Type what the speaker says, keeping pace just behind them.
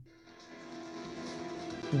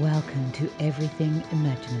Welcome to Everything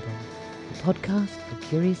Imaginable, the podcast for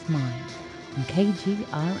curious minds on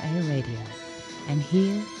KGRA Radio. And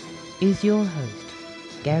here is your host,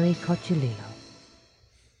 Gary Cocciolillo.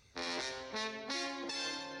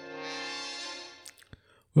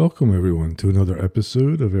 Welcome, everyone, to another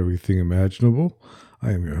episode of Everything Imaginable.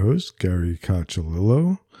 I am your host, Gary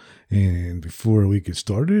Cocciolillo. And before we get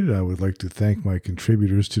started, I would like to thank my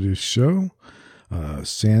contributors to this show.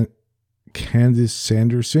 Candace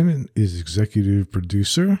Sanderson is executive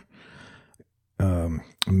producer.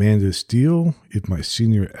 Amanda Steele is my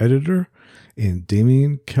senior editor. And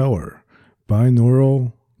Damien Keller,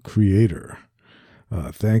 binaural creator.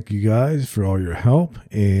 Thank you guys for all your help.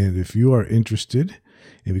 And if you are interested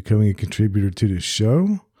in becoming a contributor to this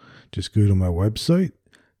show, just go to my website,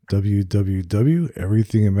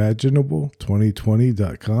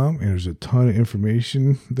 www.everythingimaginable2020.com, and there's a ton of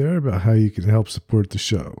information there about how you can help support the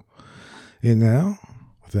show. And now,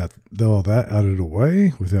 with all that out of the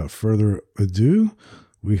way, without further ado,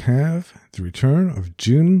 we have the return of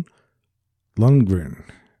June Lundgren.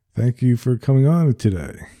 Thank you for coming on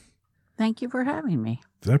today. Thank you for having me.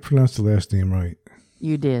 Did I pronounce the last name right?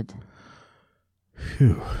 You did.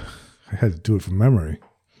 Phew. I had to do it from memory.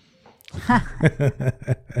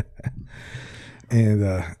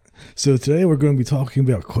 And so today we're going to be talking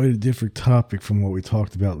about quite a different topic from what we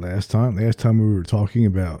talked about last time. Last time we were talking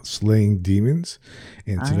about slaying demons.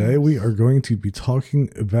 And today we are going to be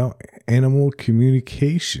talking about animal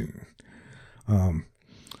communication.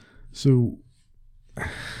 So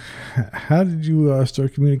how did you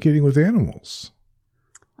start communicating with animals?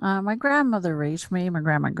 My grandmother raised me. My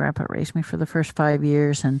grandma and grandpa raised me for the first 5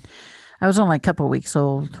 years. And I was only a couple of weeks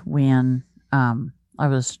old when I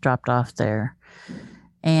was dropped off there.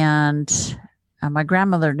 And my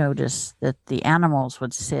grandmother noticed that the animals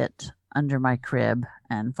would sit under my crib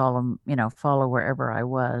and follow wherever I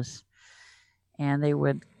was. And they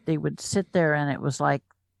would sit there, and it was like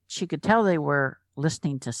she could tell they were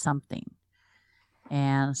listening to something.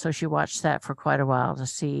 And so she watched that for quite a while to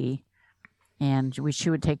see. And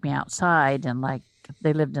she would take me outside, and like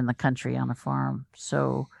they lived in the country on a farm.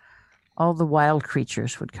 So all the wild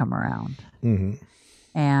creatures would come around. Mm-hmm.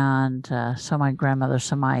 And so my grandmother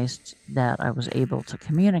surmised that I was able to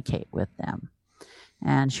communicate with them.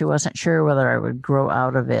 And she wasn't sure whether I would grow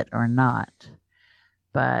out of it or not.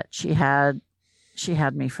 But she had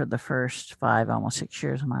me for the first 5, almost 6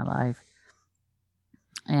 years of my life.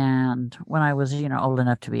 And when I was, old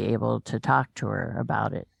enough to be able to talk to her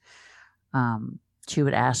about it, she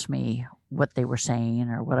would ask me what they were saying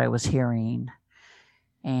or what I was hearing.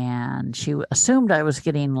 And she assumed I was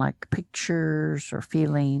getting like pictures or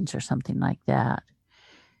feelings or something like that.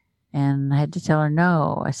 And I had to tell her,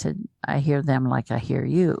 no. I said, I hear them like I hear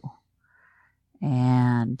you.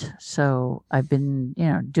 And so I've been,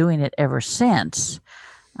 doing it ever since.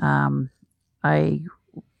 We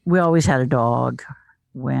always had a dog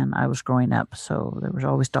when I was growing up. So there was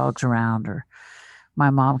always dogs around. Or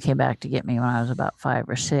my mom came back to get me when I was about 5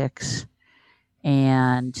 or 6.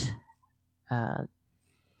 And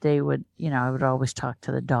they would, I would always talk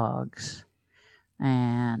to the dogs.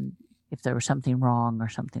 And if there was something wrong or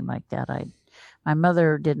something like that, my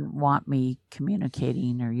mother didn't want me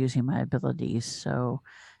communicating or using my abilities. So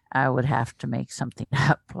I would have to make something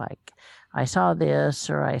up, like I saw this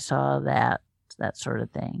or I saw that sort of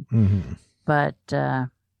thing. Mm-hmm. But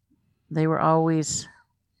they were always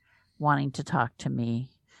wanting to talk to me,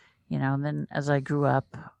 and then as I grew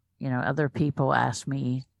up, other people asked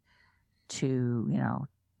me to,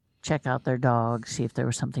 check out their dog, see if there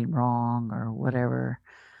was something wrong or whatever.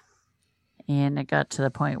 And it got to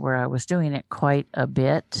the point where I was doing it quite a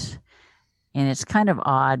bit. And it's kind of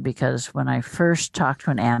odd because when I first talk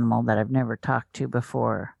to an animal that I've never talked to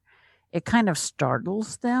before, it kind of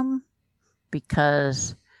startles them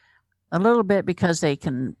because they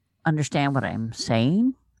can understand what I'm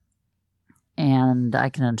saying and I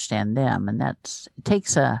can understand them. And it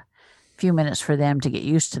takes a few minutes for them to get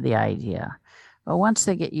used to the idea. But once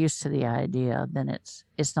they get used to the idea, then it's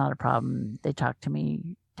not a problem. They talk to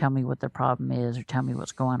me, tell me what their problem is, or tell me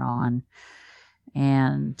what's going on.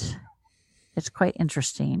 And it's quite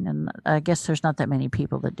interesting. And I guess there's not that many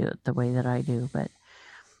people that do it the way that I do. But,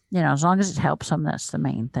 as long as it helps them, that's the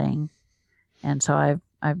main thing. And so I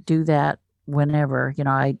do that whenever,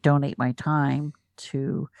 I donate my time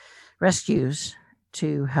to rescues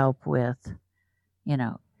to help with,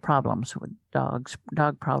 problems with dog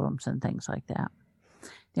problems and things like that.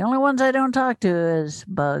 The only ones I don't talk to is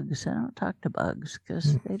bugs. I don't talk to bugs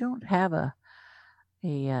because they don't have a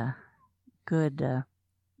good,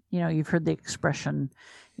 you've heard the expression,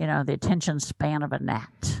 the attention span of a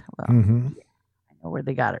gnat. Well, yeah, I know where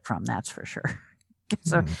they got it from, that's for sure.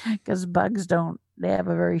 So, Hmm. because bugs they have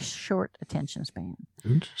a very short attention span.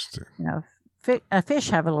 Interesting. You know, fish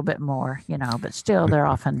have a little bit more, but still they're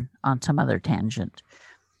often on some other tangent.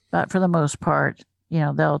 But for the most part,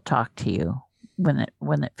 they'll talk to you when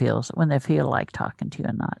they feel like talking to you,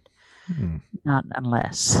 and Hmm. not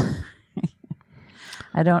unless.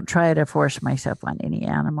 I don't try to force myself on any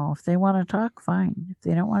animal. If they want to talk, fine. If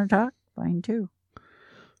they don't want to talk, fine too.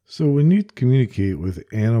 So when you communicate with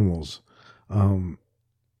animals,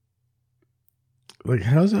 like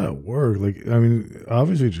how's that work? Like, I mean,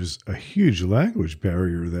 obviously just a huge language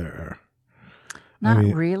barrier there. Not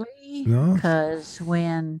mean, really, no? because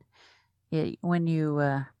when I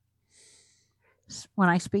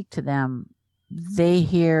speak to them, they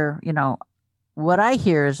hear, what I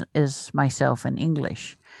hear is myself in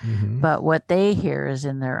English, Mm-hmm. but what they hear is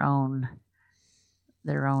in their own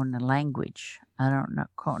language. I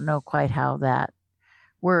don't know quite how that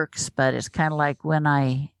works, but it's kind of like when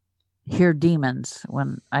I hear demons,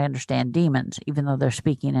 when I understand demons, even though they're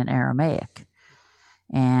speaking in Aramaic.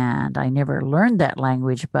 And I never learned that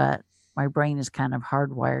language, but my brain is kind of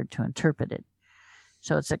hardwired to interpret it.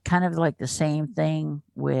 So it's kind of like the same thing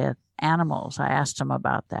with animals. I asked them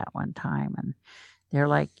about that one time, and they're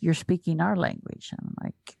like, "You're speaking our language." And I'm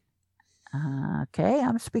like, "Okay,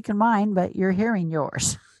 I'm speaking mine, but you're hearing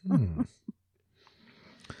yours." Hmm.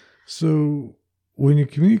 So when you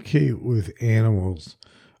communicate with animals,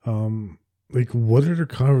 like what are their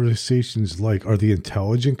conversations like? Are they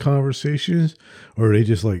intelligent conversations, or are they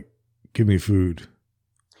just like, "Give me food"?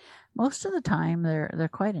 Most of the time, they're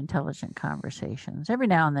quite intelligent conversations. Every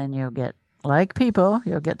now and then, you'll get, like people,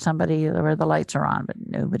 you'll get somebody where the lights are on, but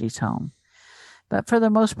nobody's home. But for the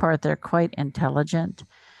most part, they're quite intelligent.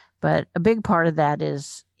 But a big part of that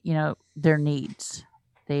is, their needs.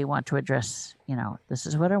 They want to address, this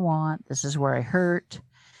is what I want, this is where I hurt,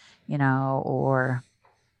 or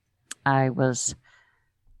I was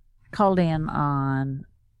called in on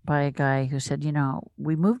by a guy who said,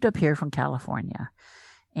 we moved up here from California.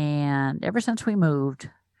 And ever since we moved,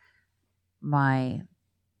 my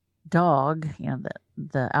dog,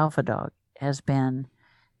 the alpha dog, has been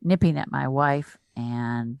nipping at my wife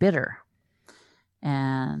and bit her.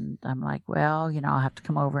 And I'm like, well, I'll have to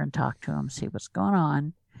come over and talk to him, see what's going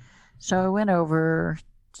on. So I went over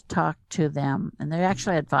to talk to them, and they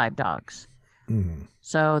actually had 5 dogs. Mm.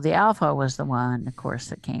 So the alpha was the one, of course,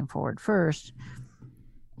 that came forward first.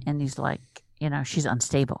 And he's like, she's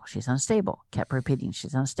unstable. She's unstable. Kept repeating,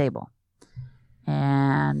 she's unstable.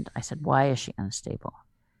 And I said, why is she unstable?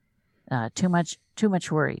 Too much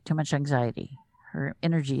worry, too much anxiety. Her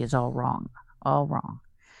energy is all wrong.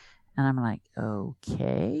 And I'm like,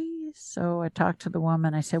 okay. So I talked to the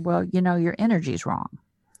woman. I said, well, your energy's wrong.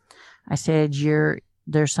 I said,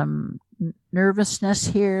 there's some nervousness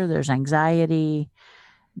here. There's anxiety.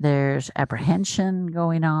 There's apprehension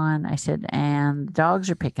going on. I said, and the dogs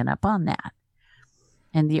are picking up on that.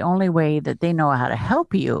 And the only way that they know how to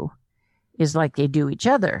help you is like they do each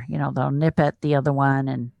other. They'll nip at the other one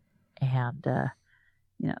and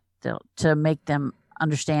they'll to make them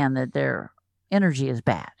understand that their energy is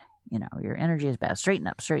bad. Your energy is bad. Straighten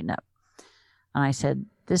up. And I said,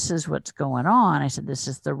 this is what's going on. I said, this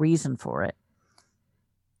is the reason for it.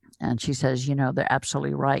 And she says, they're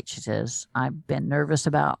absolutely right. She says, I've been nervous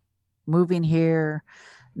about moving here.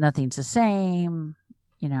 Nothing's the same.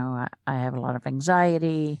 I have a lot of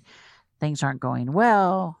anxiety. Things aren't going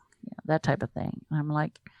well, that type of thing. And I'm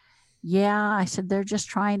like, yeah, I said, they're just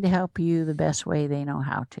trying to help you the best way they know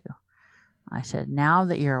how to. I said, now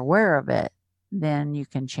that you're aware of it, then you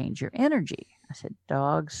can change your energy. I said,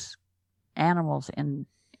 dogs, animals, and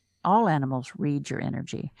all animals read your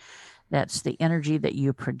energy. That's the energy that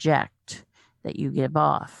you project, that you give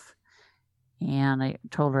off. And I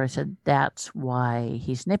told her, I said, that's why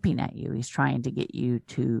he's nipping at you. He's trying to get you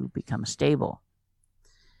to become stable.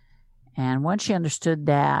 And once she understood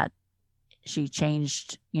that, she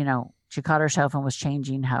changed, she caught herself and was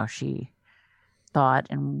changing how she thought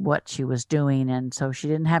and what she was doing. And so she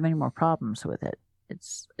didn't have any more problems with it.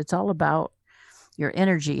 It's all about your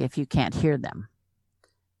energy if you can't hear them.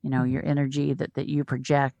 Your energy that you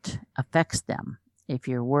project affects them. If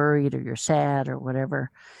you're worried or you're sad or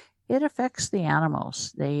whatever, it affects the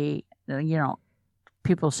animals. They,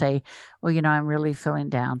 people say, well, I'm really feeling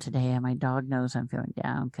down today, and my dog knows I'm feeling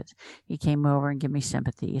down because he came over and gave me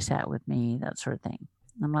sympathy, he sat with me, that sort of thing.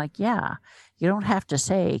 And I'm like, yeah, you don't have to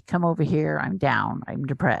say, come over here, I'm down, I'm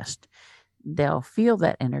depressed. They'll feel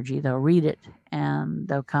that energy, they'll read it, and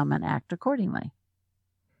they'll come and act accordingly.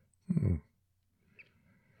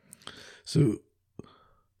 So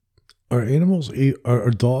Are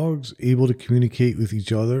are dogs able to communicate with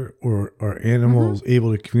each other, or are animals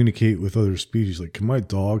able to communicate with other species? Like, can my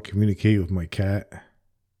dog communicate with my cat?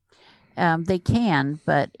 They can,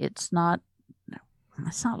 but it's not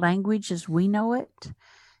language as we know it.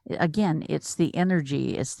 Again, it's the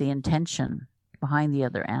energy, it's the intention behind the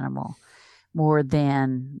other animal more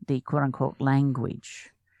than the quote unquote language,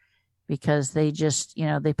 because they just,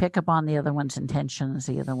 they pick up on the other one's intentions,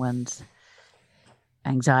 the other one's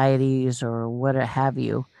anxieties or what have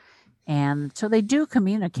you. And so they do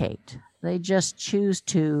communicate. They just choose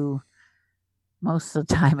to most of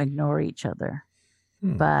the time ignore each other.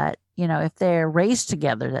 But, if they're raised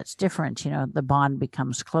together, that's different. The bond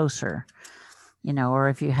becomes closer, or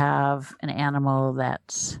if you have an animal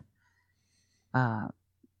that's,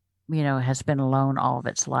 has been alone all of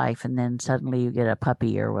its life, and then suddenly you get a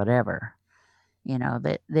puppy or whatever,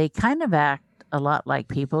 they kind of act a lot like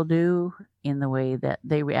people do in the way that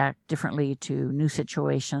they react differently to new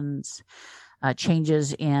situations,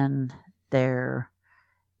 changes in their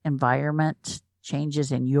environment,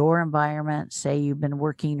 changes in your environment. Say you've been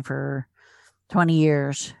working for 20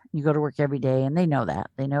 years, you go to work every day, and they know that.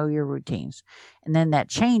 They know your routines. And then that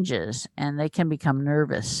changes, and they can become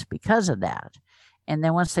nervous because of that. And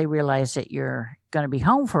then once they realize that you're going to be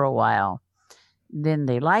home for a while, then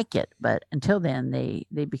they like it. But until then, they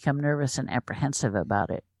become nervous and apprehensive about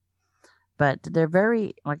it. But they're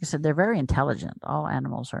very, like I said, they're very intelligent. All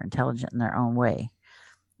animals are intelligent in their own way.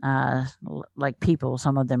 Like people,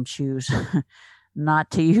 some of them choose not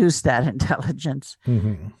to use that intelligence.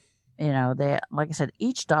 They, like I said,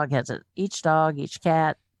 each dog, each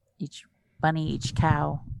cat, each bunny, each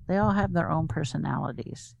cow, they all have their own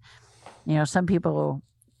personalities. Some people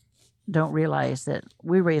don't realize that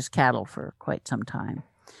we raised cattle for quite some time.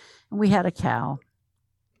 And we had a cow,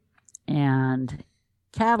 and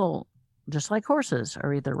cattle, just like horses,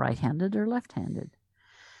 are either right-handed or left-handed.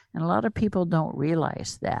 And a lot of people don't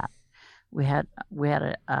realize that. We had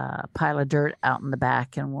a pile of dirt out in the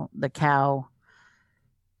back, and the cow,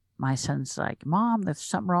 my son's like, "Mom, there's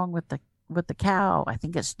something wrong with the cow. I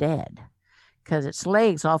think it's dead." Because its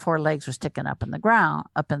legs, all four legs, were sticking up in the ground,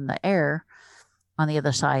 up in the air on the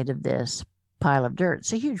other side of this pile of dirt.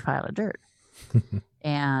 It's a huge pile of dirt.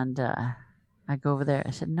 And I go over there.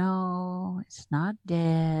 I said, "No, it's not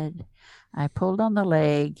dead." I pulled on the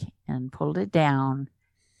leg and pulled it down,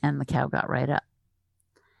 and the cow got right up.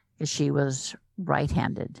 Because she was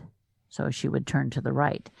right-handed, so she would turn to the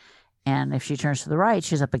right. And if she turns to the right,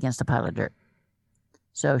 she's up against a pile of dirt.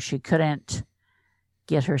 So she couldn't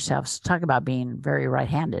get herself, talk about being very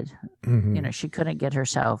right-handed. She couldn't get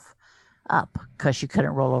herself up because she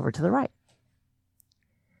couldn't roll over to the right.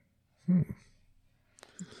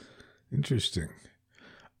 Interesting.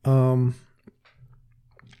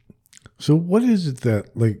 So what is it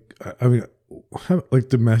that, like, I mean, like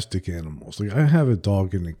domestic animals, like I have a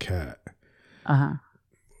dog and a cat.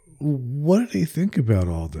 What do they think about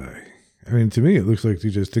all day? I mean, to me, it looks like they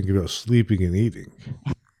just think about sleeping and eating.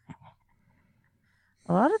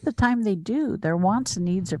 A lot of the time they do. Their wants and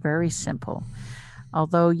needs are very simple.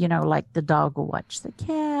 Although, like the dog will watch the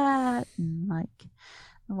cat and like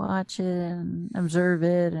watch it and observe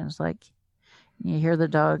it. And it's like, you hear the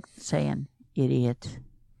dog saying, "Idiot,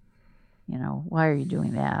 why are you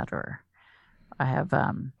doing that?" Or I have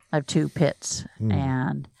two pits,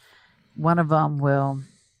 and one of them will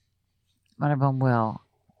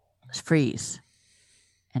freeze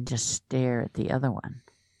and just stare at the other one.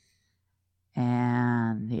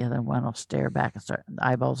 And the other one will stare back and the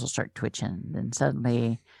eyeballs will start twitching. Then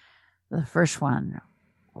suddenly the first one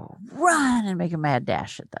will run and make a mad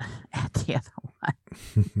dash at the other one.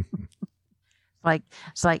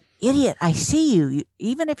 It's like, "Idiot, I see you.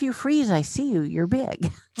 Even if you freeze, I see you. You're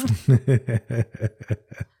big."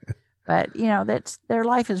 But, their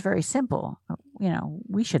life is very simple.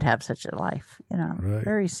 We should have such a life, Right.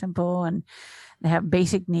 Very simple, and they have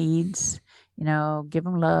basic needs, give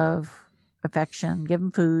them love, affection, give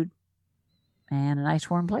them food, and a nice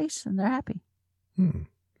warm place, and they're happy.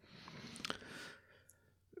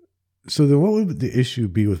 So then what would the issue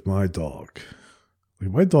be with my dog? Like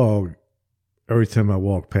my dog, every time I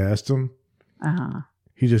walk past him,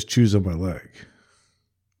 he just chews on my leg.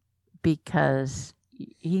 Because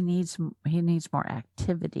he needs more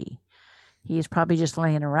activity. He's probably just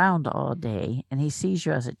laying around all day, and he sees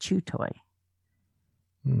you as a chew toy.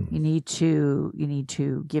 You need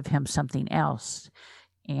to give him something else.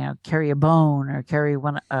 Carry a bone or carry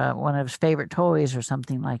one of his favorite toys or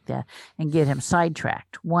something like that, and get him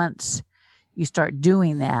sidetracked. Once you start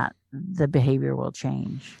doing that, the behavior will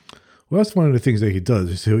change. Well, that's one of the things that he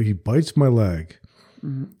does. So he bites my leg,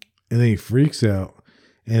 and then he freaks out,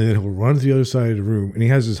 and then he'll run to the other side of the room, and he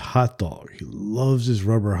has his hot dog. He loves his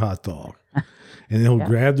rubber hot dog. And then he'll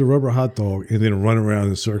grab the rubber hot dog and then run around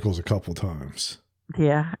in circles a couple times.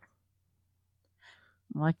 Yeah.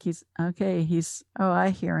 Like I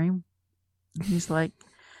hear him. He's like,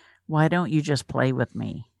 why don't you just play with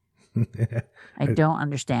me? I don't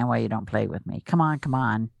understand why you don't play with me. Come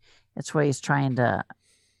on. That's why he's trying to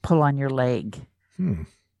pull on your leg.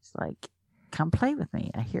 It's like, come play with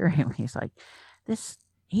me. I hear him. He's like,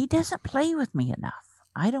 he doesn't play with me enough.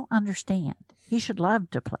 I don't understand. He should love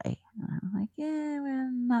to play. And I'm like, yeah, well,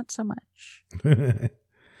 not so much. Yeah,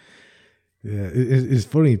 it's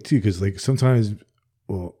funny too, because like sometimes,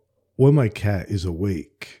 when my cat is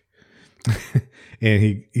awake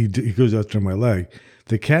and he goes after my leg,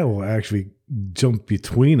 the cat will actually jump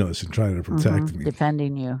between us and try to protect me,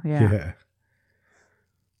 defending you. Yeah.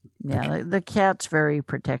 The cat's very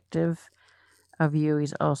protective of you.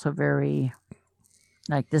 He's also very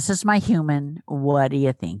like, this is my human. What do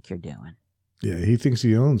you think you're doing? Yeah, he thinks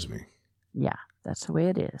he owns me. Yeah, that's the way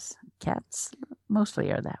it is. Cats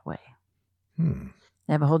mostly are that way.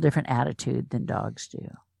 They have a whole different attitude than dogs do.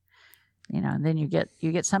 And then you get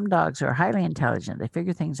some dogs who are highly intelligent. They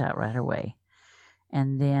figure things out right away.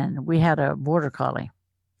 And then we had a border collie.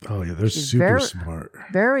 Oh yeah, they're super smart.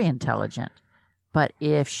 Very intelligent. But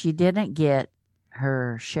if she didn't get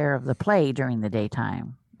her share of the play during the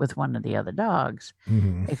daytime with one of the other dogs,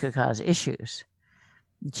 it could cause issues.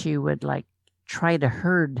 She would try to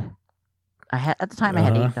herd. At the time I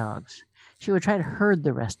had 8 dogs. She would try to herd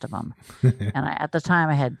the rest of them. And at the time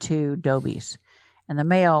I had 2 dobies. And the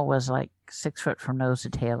male was 6 foot from nose to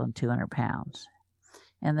tail and 200 pounds.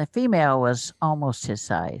 And the female was almost his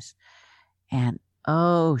size. And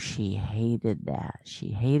she hated that. She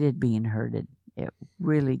hated being herded. It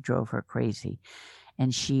really drove her crazy.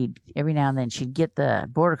 And every now and then she'd get the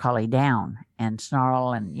border collie down and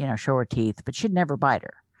snarl and, show her teeth, but she'd never bite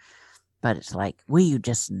her. But it's like, will you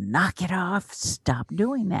just knock it off? Stop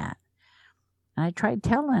doing that. And I tried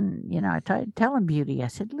telling Beauty, I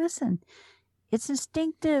said, listen, it's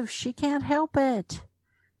instinctive. She can't help it.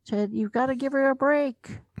 I said, you've got to give her a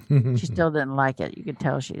break. She still didn't like it. You could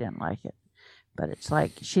tell she didn't like it. But it's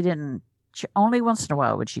like only once in a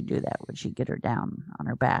while would she do that. Would she get her down on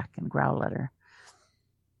her back and growl at her?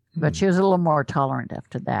 But she was a little more tolerant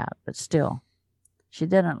after that. But still, she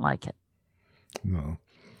didn't like it. No.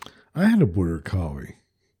 I had a border collie.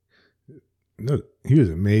 No, he was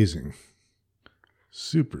amazing.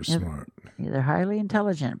 Super smart. They're highly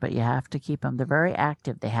intelligent, but you have to keep them. They're very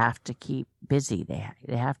active. They have to keep busy.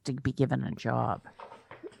 They have to be given a job.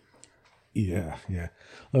 Yeah.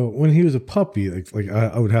 When he was a puppy,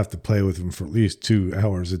 I would have to play with him for at least 2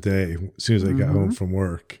 hours a day as soon as I got home from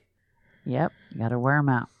work. Yep, you got to wear them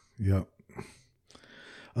out. Yep.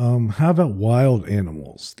 How about wild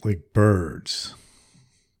animals like birds?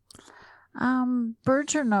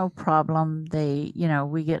 Birds are no problem. I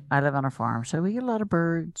live on a farm, so we get a lot of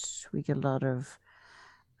birds. We get a lot of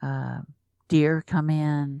deer come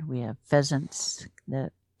in. We have pheasants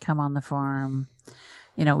that come on the farm.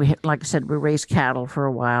 Like I said, we raised cattle for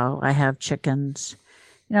a while. I have chickens.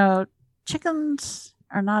 Chickens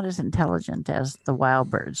are not as intelligent as the wild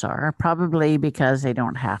birds are, probably because they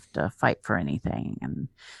don't have to fight for anything and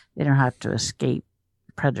they don't have to escape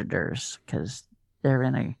predators because they're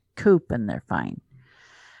in a coop and they're fine.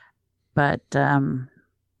 But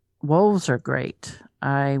wolves are great.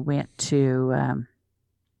 I went to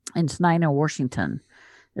in Tenino, Washington.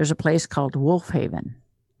 There's a place called Wolf Haven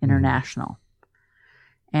International.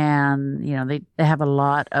 And, they have a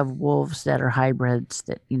lot of wolves that are hybrids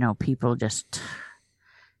that, people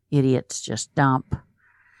idiots just dump.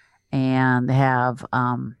 And they have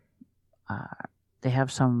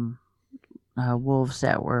some wolves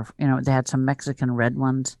that were, they had some Mexican red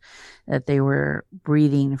ones that they were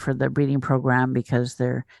breeding for the breeding program because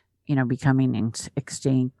they're, becoming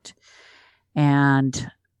extinct. And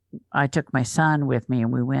I took my son with me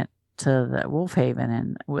and we went to the Wolf Haven,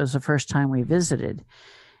 and it was the first time we visited.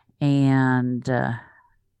 And,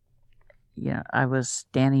 I was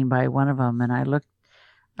standing by one of them and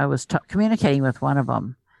I was communicating with one of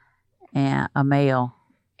them, and a male,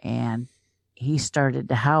 and he started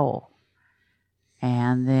to howl.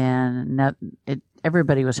 And then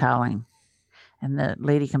everybody was howling. And the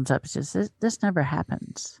lady comes up and says, this never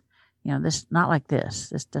happens. This, not like this.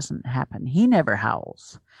 This doesn't happen. He never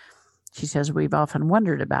howls. She says, we've often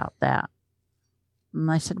wondered about that.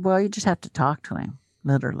 And I said, well, you just have to talk to him,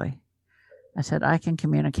 literally. I said, I can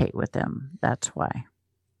communicate with him. That's why.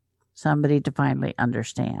 Somebody to finally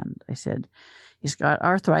understand. I said, he's got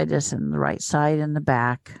arthritis in the right side and the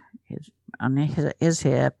back, on his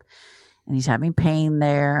hip, and he's having pain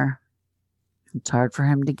there. It's hard for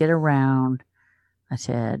him to get around. I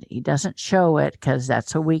said, he doesn't show it because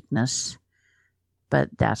that's a weakness, but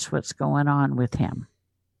that's what's going on with him.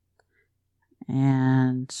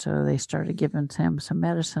 And so they started giving him some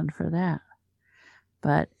medicine for that.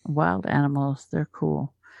 But wild animals, they're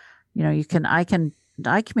cool. You know,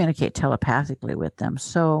 I communicate telepathically with them.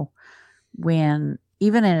 So when,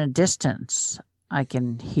 even in a distance, I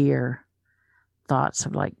can hear thoughts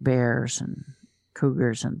of like bears and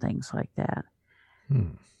cougars and things like that.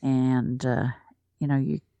 And, you know,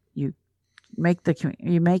 you make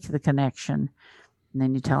the connection, and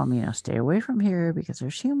then you tell them, you know, stay away from here because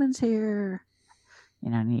there's humans here. You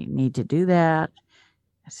know, need to do that.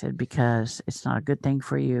 I said, because it's not a good thing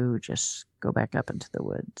for you. Just go back up into the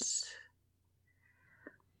woods.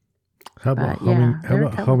 How about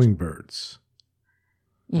hummingbirds?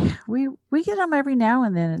 Yeah, we get them every now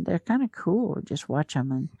and then, and they're kind of cool. Just watch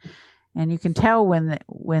them, and you can tell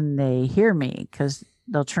when they hear me because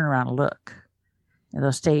they'll turn around and look. And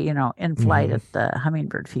they'll stay, you know, in flight at the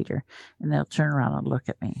hummingbird feeder, and they'll turn around and look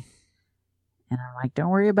at me. And I'm like, don't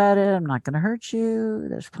worry about it. I'm not going to hurt you.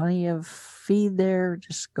 There's plenty of feed there.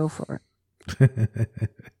 Just go for it.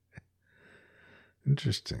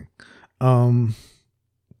 Interesting.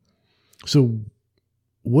 So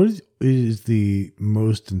what is the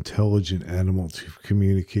most intelligent animal to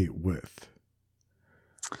communicate with?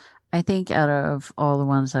 I think out of all the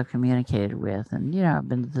ones I've communicated with, and, you know, I've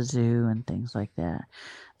been to the zoo and things like that,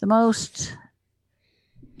 the most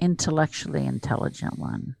intellectually intelligent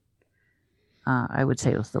one, I would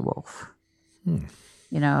say, was the wolf. You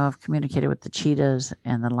know, I've communicated with the cheetahs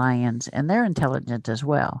and the lions, and they're intelligent as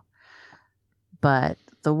well. But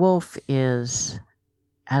the wolf has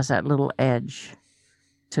that little edge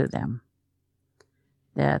to them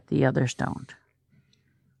that the others don't.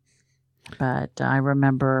 But I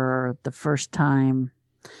remember the first time,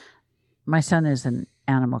 my son is an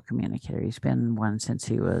animal communicator. He's been one since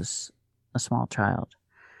he was a small child.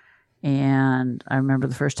 And I remember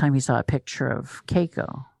the first time he saw a picture of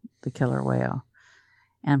Keiko, the killer whale.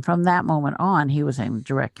 And from that moment on, he was in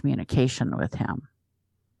direct communication with him.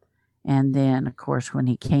 And then, of course, when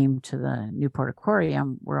he came to the Newport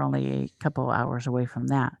Aquarium, we're only a couple hours away from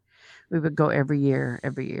that. We would go every year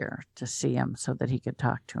to see him so that he could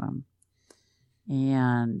talk to him.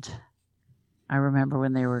 And I remember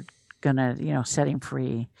when they were going to, you know, set him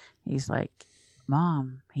free, he's like,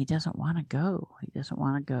 Mom, he doesn't want to go. He doesn't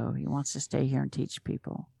want to go. He wants to stay here and teach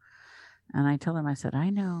people. And I told him, I said, I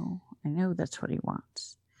know that's what he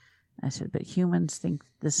wants. I said, but humans think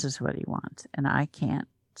this is what he wants, and I can't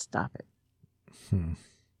stop it.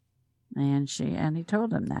 And he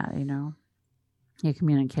told him that, you know, he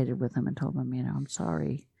communicated with him and told him, you know, I'm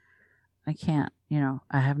sorry. I can't, you know,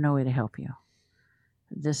 I have no way to help you.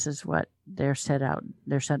 This is what they're set out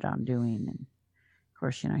on doing. And of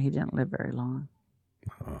course, you know, he didn't live very long.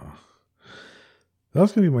 That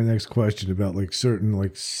was going to be my next question about like certain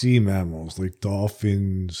like sea mammals, like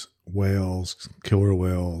dolphins, whales, killer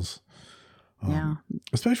whales. Yeah.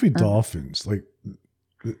 Especially dolphins. Like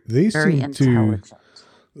they seem to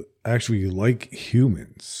actually like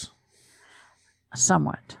humans.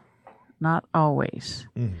 Somewhat. Not always.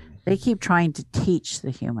 They keep trying to teach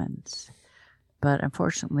the humans. But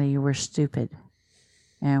unfortunately, we're stupid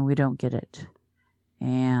and we don't get it.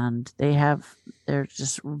 And they're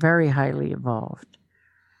just very highly evolved.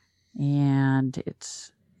 And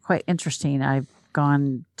it's quite interesting. I've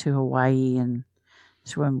gone to Hawaii and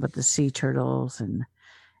swim with the sea turtles,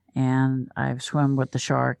 and I've swum with the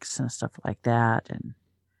sharks and stuff like that. And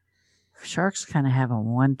sharks kind of have a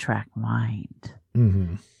one-track mind.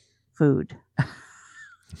 Food.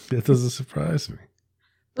 That doesn't surprise me.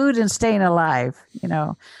 Food and staying alive. You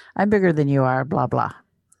know, I'm bigger than you are, blah, blah.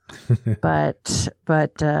 but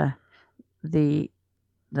the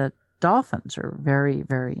dolphins are very,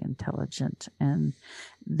 very intelligent, and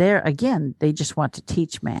they just want to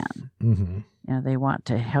teach man. You know, they want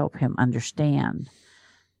to help him understand,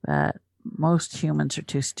 but most humans are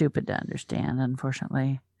too stupid to understand,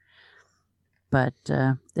 unfortunately. But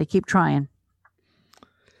they keep trying.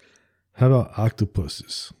 How about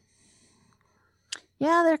octopuses?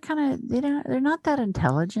 Yeah, they're not that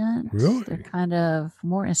intelligent. Really? They're kind of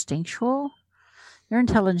more instinctual. Their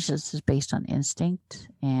intelligence is based on instinct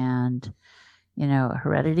and, you know,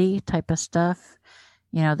 heredity type of stuff.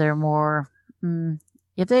 You know, they're more,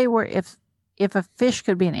 if a fish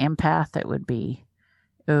could be an empath, it would be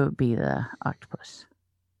the octopus.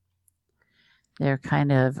 They're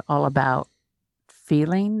kind of all about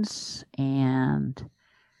feelings, and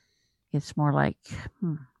it's more like,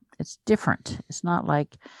 it's different. It's not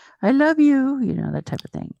like I love you, that type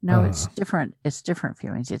of thing. No, it's different. It's different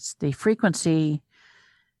feelings. It's the frequency.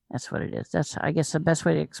 That's what it is. That's, I guess, the best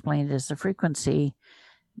way to explain it is the frequency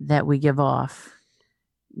that we give off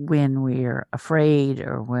when we're afraid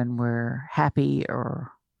or when we're happy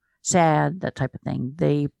or sad, that type of thing.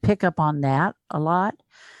 They pick up on that a lot,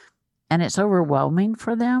 and it's overwhelming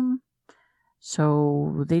for them.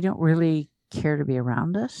 So they don't really care to be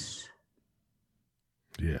around us.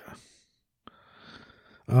 Yeah.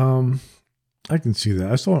 I can see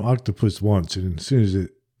that. I saw an octopus once, and as soon as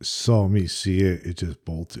it saw me see it, it just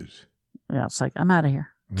bolted. Yeah, it's like, I'm out of here.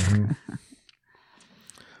 Mm-hmm.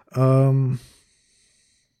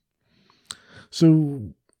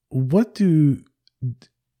 So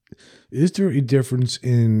is there a difference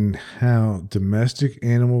in how domestic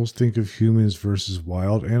animals think of humans versus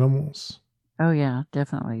wild animals? Oh yeah,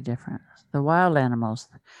 definitely different. The wild animals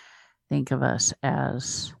think of us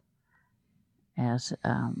as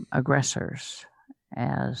aggressors,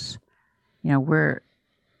 as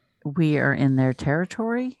we are in their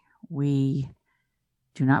territory. We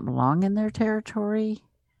do not belong in their territory,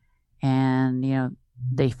 and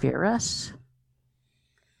they fear us.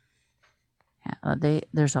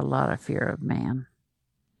 There's a lot of fear of man,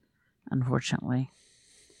 unfortunately,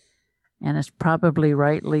 and it's probably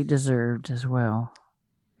rightly deserved as well,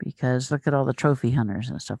 because look at all the trophy hunters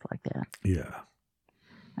and stuff like that. Yeah.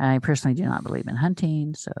 I personally do not believe in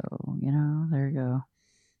hunting, so there you go.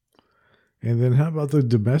 And then how about the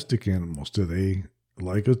domestic animals? Do they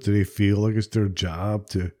like us? Do they feel like it's their job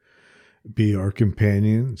to be our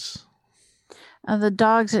companions? The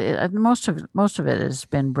dogs, most of it has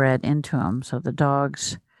been bred into them, so the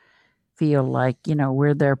dogs feel like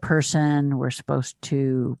we're their person. We're supposed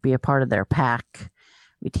to be a part of their pack.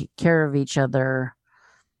 We take care of each other,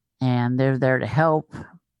 and they're there to help.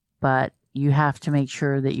 But you have to make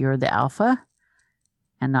sure that you're the alpha,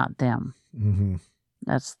 and not them. Mm-hmm.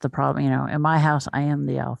 That's the problem. In my house, I am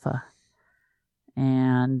the alpha,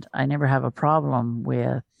 and I never have a problem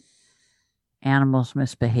with animals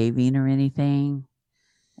misbehaving or anything.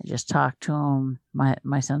 I just talk to them.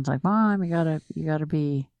 My son's like, Mom, you gotta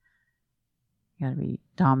be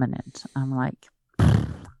dominant. I'm like,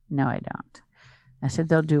 no, I don't. I said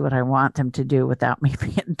they'll do what I want them to do without me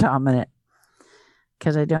being dominant,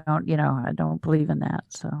 because I don't believe in that.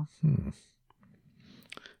 So.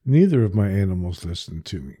 Neither of my animals listen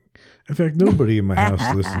to me. In fact, nobody in my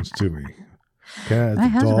house listens to me. Cat, my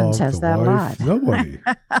husband dog, says the that wife, a lot. Nobody.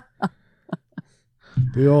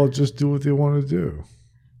 They all just do what they want to do.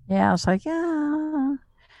 Yeah, I was like, yeah.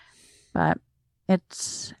 But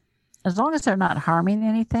it's, as long as they're not harming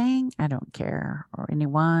anything, I don't care. Or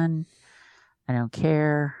anyone, I don't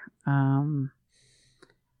care.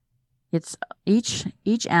 It's each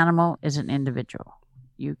animal is an individual.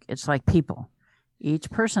 It's like people. Each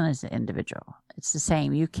person is an individual. It's the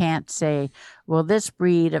same. You can't say, well, this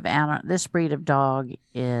breed of dog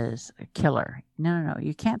is a killer. No.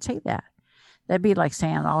 You can't say that. That'd be like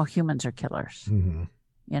saying all humans are killers. Mm-hmm.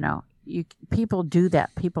 People do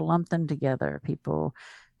that. People lump them together. People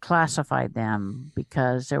classify them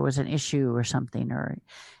because there was an issue or something, or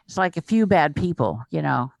it's like a few bad people.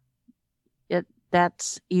 You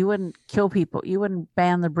wouldn't kill people. You wouldn't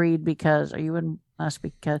ban the breed because, or you wouldn't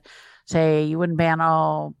you wouldn't ban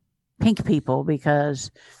all pink people because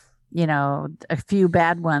a few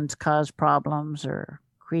bad ones caused problems or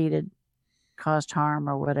caused harm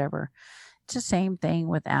or whatever. It's the same thing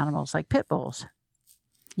with animals like pit bulls.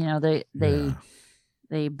 They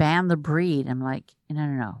ban the breed. I'm like,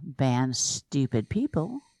 no. Ban stupid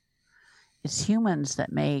people. It's humans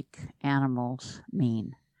that make animals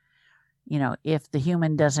mean. If the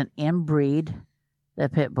human doesn't inbreed the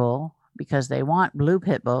pit bull because they want blue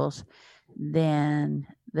pit bulls, then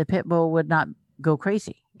the pit bull would not go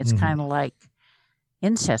crazy. It's kind of like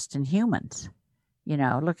incest in humans.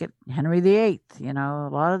 Look at Henry VIII. A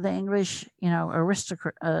lot of the English,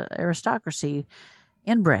 aristocracy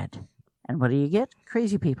inbred. And what do you get?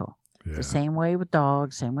 Crazy people. Yeah. The same way with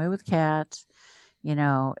dogs, same way with cats,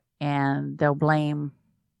 and they'll blame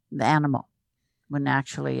the animal when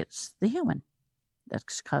actually it's the human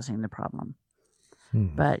that's causing the problem.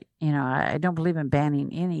 But, I don't believe in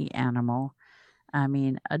banning any animal. I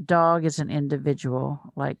mean, a dog is an individual.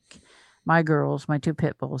 Like my girls, my two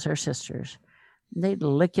pit bulls, they're sisters. They'd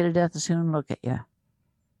lick you to death as soon as look at you.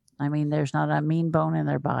 I mean, there's not a mean bone in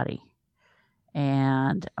their body.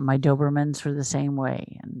 And my Dobermans were the same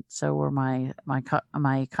way, and so were my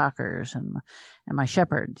cockers and my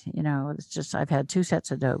shepherd. It's just I've had two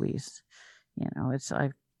sets of Dobies.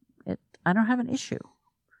 I don't have an issue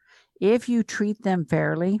if you treat them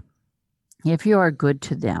fairly. if you are good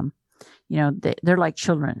to them, they're like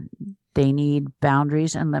children. They need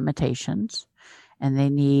boundaries and limitations, and they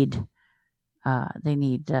need, if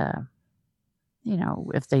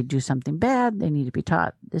they do something bad, they need to be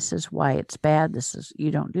taught, this is why it's bad.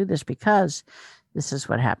 You don't do this because this is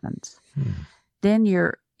what happens. Then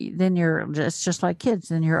it's just like kids.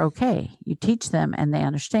 Then you're okay. You teach them and they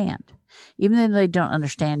understand. Even though they don't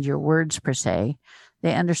understand your words per se,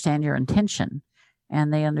 they understand your intention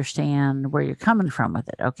and they understand where you're coming from with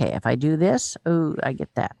it. Okay, if I do this, I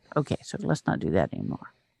get that. Okay, so let's not do that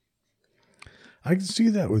anymore. I can see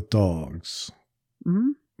that with dogs.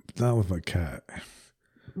 Mm-hmm. Not with my cat.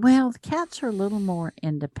 Well, the cats are a little more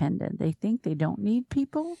independent. They think they don't need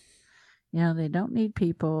people. They don't need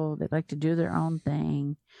people. They like to do their own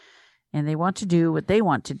thing. And they want to do what they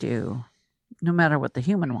want to do, no matter what the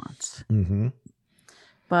human wants. Mm-hmm.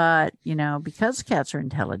 But, because cats are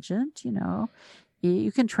intelligent,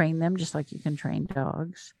 you can train them just like you can train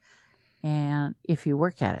dogs. And if you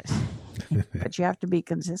work at it. But you have to be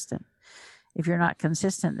consistent. If you're not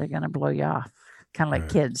consistent, they're going to blow you off. Kind of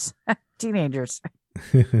like kids, teenagers.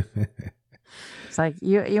 It's like,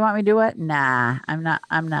 you want me to do it? Nah, I'm not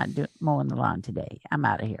mowing the lawn today. I'm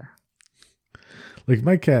out of here. Like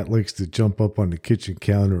my cat likes to jump up on the kitchen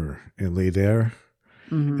counter and lay there.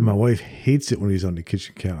 Mm-hmm. And my wife hates it when he's on the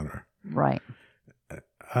kitchen counter. Right.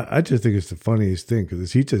 I just think it's the funniest thing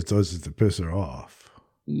because he just does it to piss her off.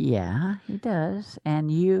 Yeah, he does.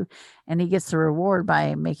 And he gets the reward by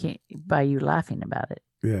you laughing about it.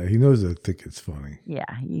 Yeah, he knows I think it's funny. Yeah,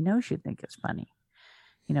 he knows you think it's funny.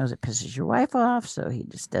 He knows it pisses your wife off, so he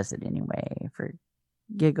just does it anyway for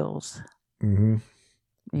giggles. Mm-hmm.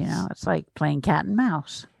 It's like playing cat and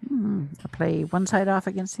mouse. I play one side off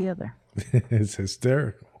against the other. It's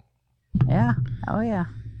hysterical. Yeah. Oh, yeah.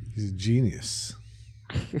 He's a genius.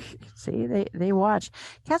 See, they watch.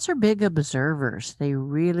 Cats are big observers. They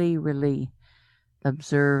really, really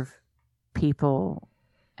observe people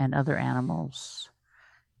and other animals.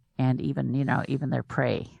 And even their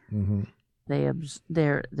prey. Mm-hmm.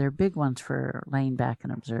 They're big ones for laying back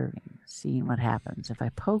and observing, seeing what happens. If I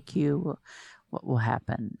poke you, what will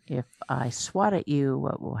happen? If I swat at you,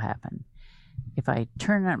 what will happen? If I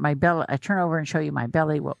turn over and show you my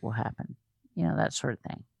belly, what will happen? That sort of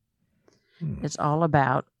thing. It's all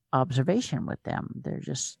about observation with them. They're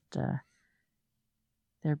just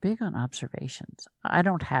they're big on observations. I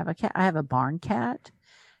don't have a cat. I have a barn cat,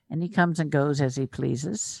 and he comes and goes as he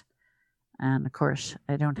pleases. And, of course,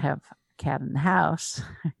 I don't have a cat in the house,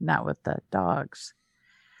 not with the dogs.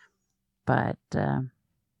 But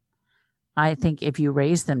I think if you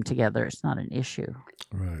raise them together, it's not an issue.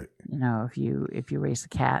 Right. If you raise the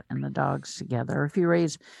cat and the dogs together, or if you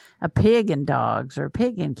raise a pig and dogs or a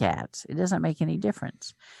pig and cats, it doesn't make any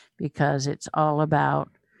difference because it's all about,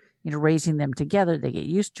 raising them together. They get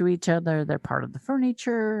used to each other. They're part of the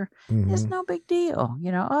furniture. Mm-hmm. It's no big deal.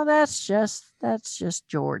 That's just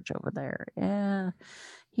George over there. Yeah.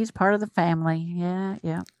 He's part of the family. Yeah.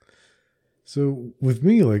 Yeah. So with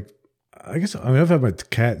me, I've had my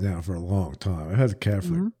cat now for a long time. I've had the cat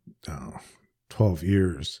for 12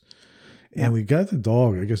 years. And we got the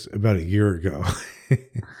dog, I guess, about a year ago.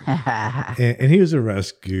 and he was a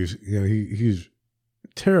rescue. He's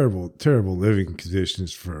terrible living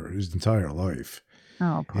conditions for his entire life.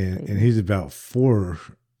 Oh, poor thing. And he's about 4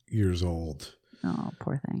 years old. Oh,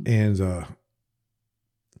 poor thing. And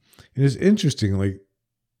it's interesting,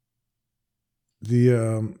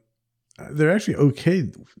 they're actually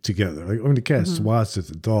okay together. The cat swats at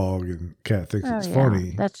the dog, and the cat thinks it's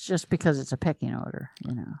funny. That's just because it's a pecking order,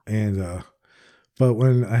 And but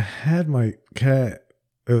when I had my cat,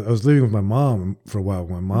 I was living with my mom for a while.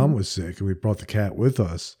 When my mom was sick, and we brought the cat with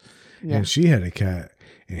us, and she had a cat,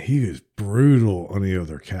 and he was brutal on the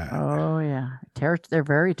other cat. Oh yeah, they're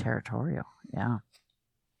very territorial. Yeah,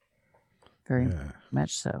 very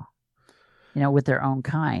much so. With their own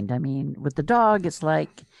kind. I mean, with the dog, it's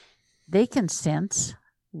like they can sense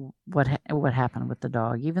what happened with the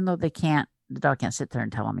dog, even though the dog can't sit there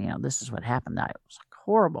and tell them, this is what happened. It was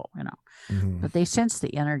horrible, Mm-hmm. But they sense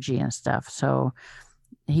the energy and stuff. So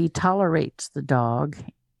he tolerates the dog,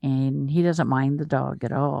 and he doesn't mind the dog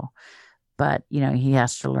at all. But he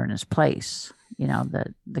has to learn his place.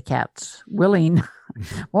 The cat's willing,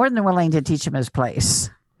 more than willing, to teach him his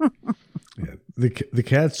place. Yeah, the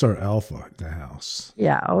cats are alpha in the house.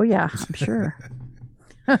 Yeah. Oh yeah, I'm sure.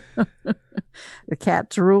 The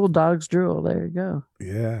cats rule, dogs drool. There you go.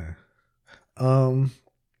 Yeah.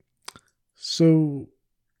 So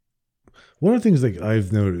one of the things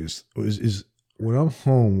I've noticed is when I'm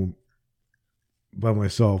home by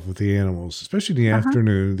myself with the animals, especially in the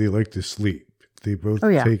afternoon, they like to sleep. They both Oh,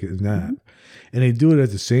 yeah. take a nap. And they do it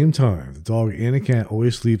at the same time. The dog and the cat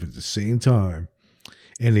always sleep at the same time.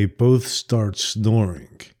 And they both start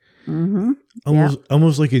snoring. Mm-hmm.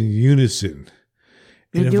 Almost like in unison.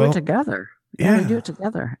 They And do if it together. Yeah, they do it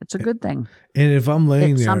together. It's a good thing. And if I'm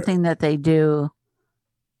laying It's there, something that they do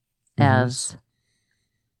as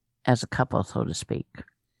a couple, so to speak.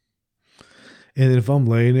 and if I'm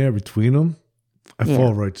laying there between them, I Yeah.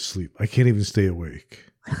 fall right to sleep. I can't even stay awake.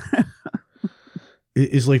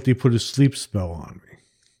 It's like they put a sleep spell on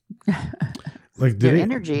me. Like Their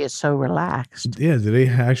energy is so relaxed Yeah, do they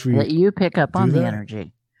actually? that you pick up on the that?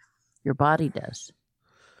 energy. Your body does.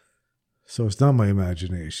 So it's not my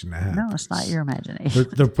imagination that happens. No, it's not your imagination.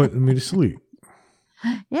 They're putting me to sleep.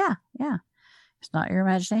 Yeah. It's not your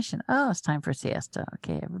imagination. Oh, it's time for siesta.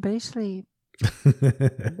 Okay, everybody sleep.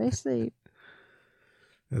 Everybody sleep.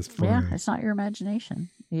 That's funny. Yeah, it's not your imagination.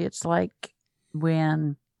 It's like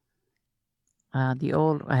when I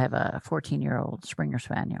have a 14-year-old Springer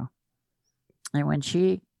Spaniel. And when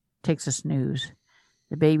she takes a snooze,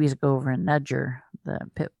 the babies go over and nudge her. The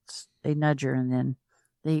pits, they nudge her, and then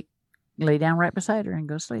they lay down right beside her and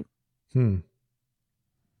go to sleep. It's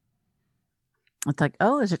like,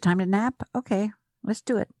 oh, is it time to nap? Okay, let's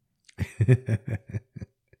do it.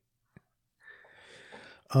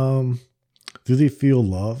 Do they feel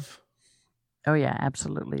love? Oh, yeah,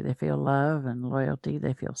 absolutely. They feel love and loyalty.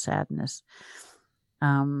 They feel sadness.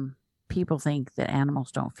 People think that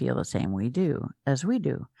animals don't feel the same as we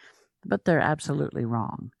do, but they're absolutely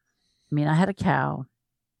wrong. I mean, I had a cow,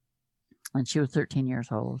 and she was 13 years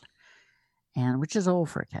old, and which is old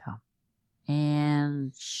for a cow.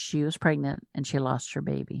 And she was pregnant, and she lost her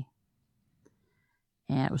baby.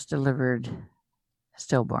 And it was delivered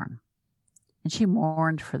stillborn. And she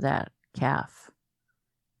mourned for that calf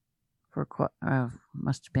for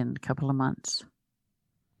must have been a couple of months.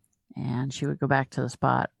 And she would go back to the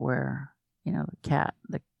spot where,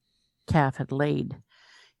 the calf had laid.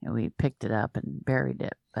 We picked it up and buried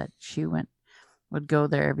it, but she would go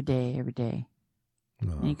there every day.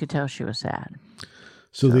 Oh. And you could tell she was sad.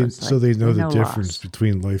 So they know the difference loss.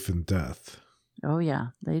 between life and death. Oh yeah,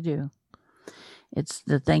 they do.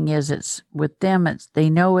 The thing is, it's with them. They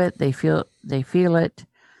know it. They feel it,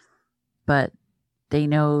 but they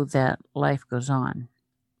know that life goes on.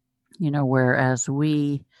 Whereas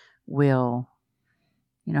we will,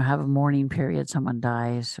 have a mourning period. Someone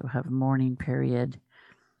dies, we'll have a mourning period,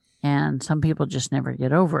 and some people just never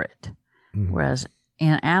get over it. Mm-hmm. Whereas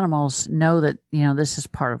animals know that this is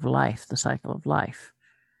part of life, the cycle of life,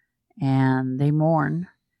 and they mourn.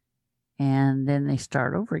 And then they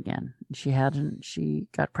start over again. She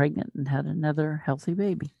got pregnant and had another healthy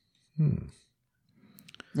baby.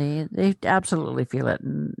 They absolutely feel it.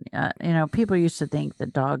 And, people used to think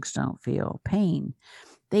that dogs don't feel pain.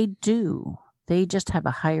 They do. They just have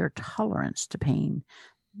a higher tolerance to pain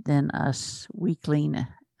than us weakling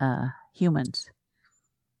humans.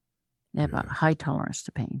 They have a high tolerance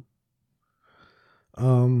to pain.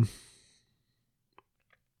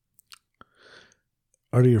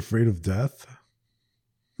 Are they afraid of death?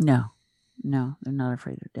 No, they're not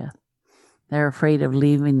afraid of death. They're afraid of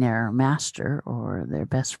leaving their master or their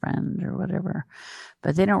best friend or whatever.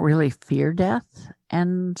 But they don't really fear death,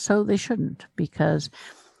 and so they shouldn't, because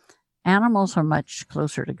animals are much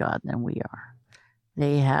closer to God than we are.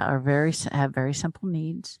 They have very simple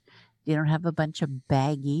needs. They don't have a bunch of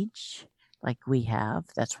baggage like we have.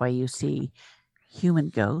 That's why you see human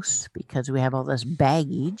ghosts, because we have all this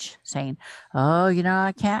baggage saying, oh,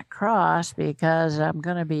 I can't cross because I'm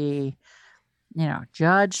going to be,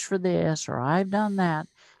 judged for this, or I've done that.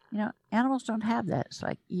 Animals don't have that. It's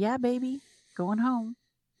like, yeah, baby, going home.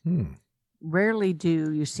 Rarely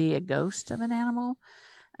do you see a ghost of an animal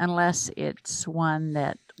unless it's one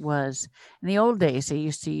that was, in the old days, they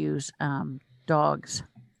used to use dogs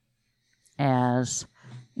as,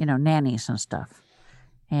 nannies and stuff.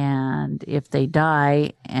 And if they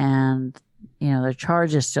die and, their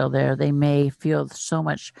charge is still there, they may feel so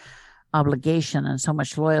much obligation and so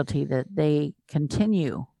much loyalty that they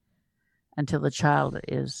continue until the child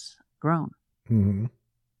is grown. Mm-hmm.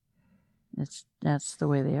 That's the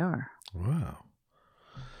way they are. Wow.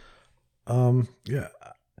 Yeah.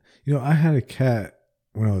 I had a cat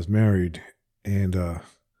when I was married, and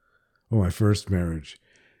my first marriage.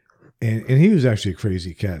 And he was actually a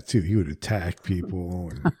crazy cat too. He would attack people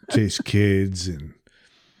and chase kids and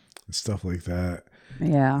stuff like that.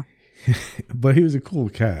 Yeah. But he was a cool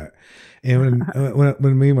cat. And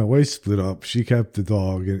when me and my wife split up, she kept the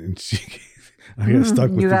dog, and I got stuck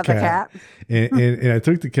with the cat. And I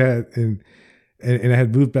took the cat, and I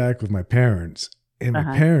had moved back with my parents. And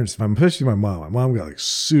my parents, especially my mom got like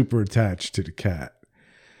super attached to the cat.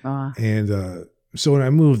 And so when I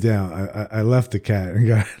moved out, I left the cat and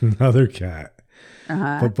got another cat.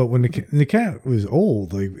 But when the cat was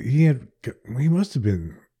old, like he must have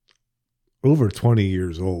been over 20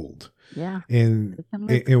 years old. Yeah. And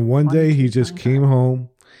one day he just came home.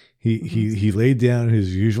 He laid down in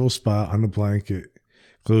his usual spot on the blanket,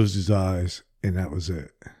 closed his eyes, and that was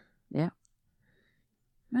it. Yeah.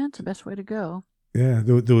 That's the best way to go. Yeah.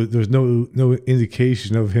 There was no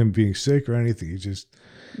indication of him being sick or anything. He was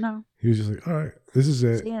just like, all right, this is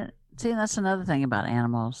it. See, that's another thing about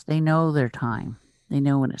animals. They know their time. They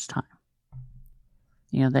know when it's time.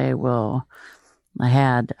 You know, they will. I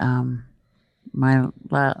had my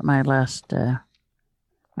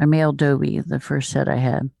male Dobie, the first set I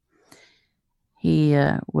had. He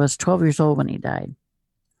was 12 years old when he died,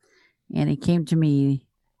 and he came to me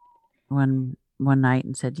one night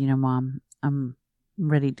and said, "You know, Mom, I'm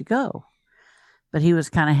ready to go," but he was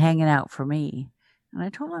kind of hanging out for me, and I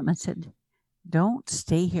told him, I said, "Don't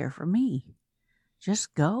stay here for me.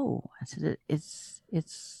 Just go." I said,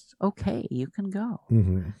 it's okay. You can go.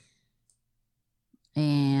 Mm-hmm.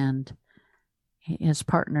 And his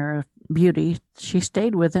partner, Beauty, she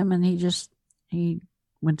stayed with him, and he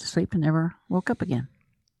went to sleep and never woke up again.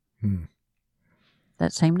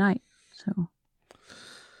 That same night. So.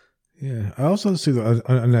 Yeah. I also see that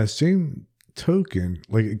on that same token,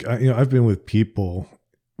 like, I've been with people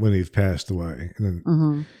when they've passed away, and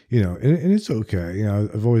then, and it's okay.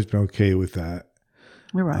 I've always been okay with that.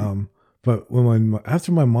 You're right. But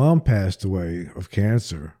after my mom passed away of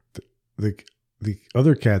cancer, the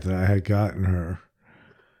other cat that I had gotten her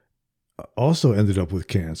also ended up with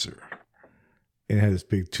cancer and had this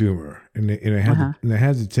big tumor, and I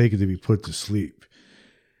had to take it to be put to sleep.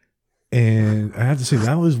 And I have to say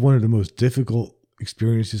that was one of the most difficult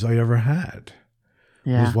experiences I ever had.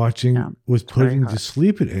 Yeah. Was putting to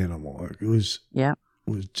sleep an animal. It was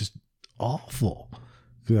just awful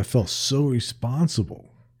because I felt so responsible.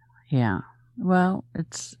 Yeah. Well,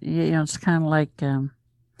 it's it's kind of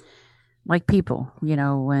like people.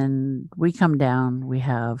 When we come down, we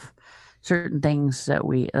have certain things that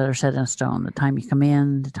are set in stone: the time you come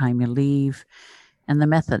in, the time you leave, and the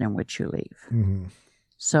method in which you leave. Mm-hmm.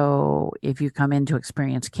 So if you come in to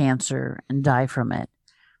experience cancer and die from it,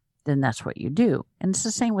 then that's what you do. And it's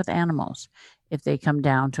the same with animals. If they come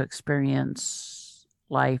down to experience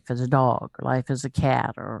life as a dog, or life as a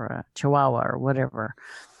cat, or a chihuahua, or whatever,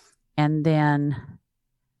 and then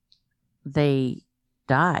they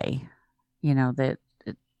die, that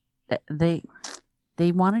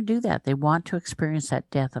they want to do that. They want to experience that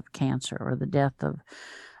death of cancer, or the death of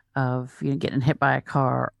getting hit by a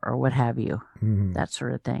car, or what have you, that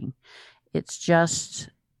sort of thing. It's just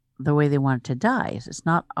the way they want to die. It's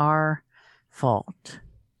not our fault.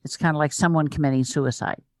 It's kind of like someone committing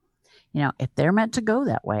suicide. If they're meant to go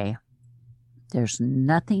that way, there's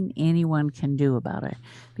nothing anyone can do about it,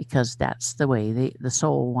 because that's the way the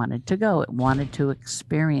soul wanted to go. It wanted to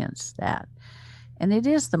experience that. And it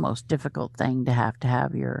is the most difficult thing to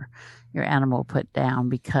have your animal put down,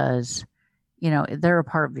 because they're a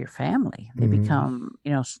part of your family. They become,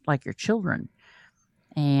 like your children.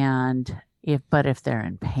 And if they're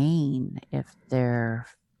in pain, if they're,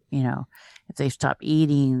 if they stop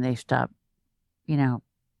eating, they stop,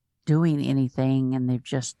 doing anything, and they've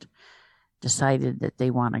just decided that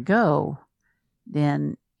they want to go,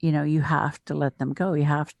 then, you have to let them go. You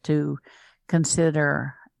have to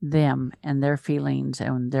consider them and their feelings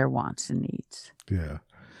and their wants and needs. Yeah.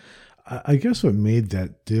 I guess what made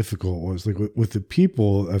that difficult was, like, with the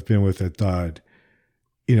people I've been with that died,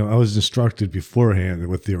 I was instructed beforehand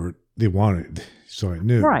what they wanted, so I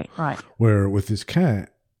knew. Right. Where with this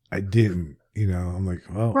cat, I didn't. I'm like,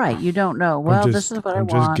 well, right. You don't know. Well, this is what I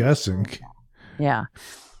want. I'm just guessing. Yeah,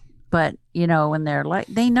 but when they're like,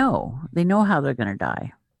 they know how they're going to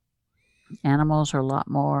die. Animals are a lot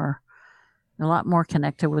more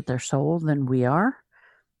connected with their soul than we are.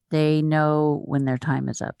 They know when their time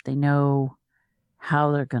is up. They know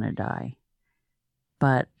how they're going to die.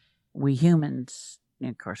 But we humans,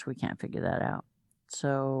 of course, we can't figure that out.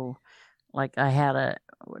 So, like, I had a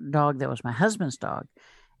dog that was my husband's dog,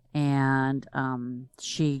 and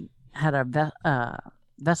she had a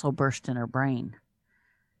vessel burst in her brain.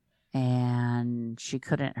 And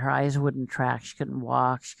her eyes wouldn't track. She couldn't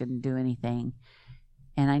walk. She couldn't do anything.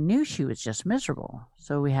 And I knew she was just miserable.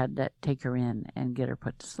 So we had to take her in and get her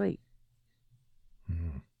put to sleep.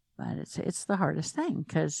 Mm-hmm. But it's the hardest thing,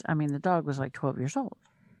 because, the dog was like 12 years old.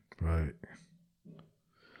 Right.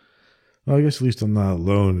 Well, I guess at least I'm not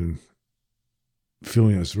alone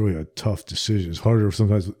feeling it's really a tough decision. It's harder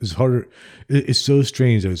sometimes. It's harder. It's so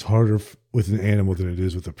strange that it's harder with an animal than it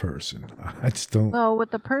is with a person. I just don't. Well,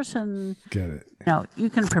 with the person, get it. You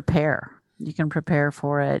can prepare. You can prepare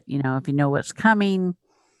for it. If you know what's coming,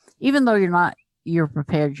 even though you're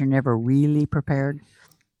prepared, you're never really prepared.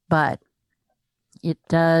 But it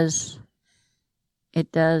does.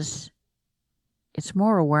 It's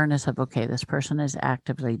more awareness of, okay, this person is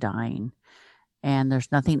actively dying and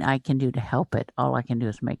there's nothing I can do to help it. All I can do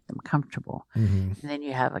is make them comfortable. Mm-hmm. And then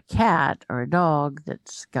you have a cat or a dog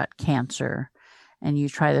that's got cancer and you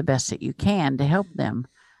try the best that you can to help them.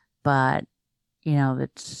 But,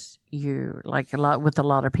 you're like with a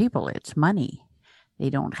lot of people, it's money. They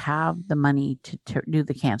don't have the money to do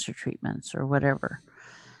the cancer treatments or whatever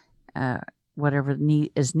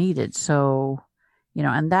is needed. So,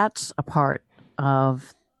 and that's a part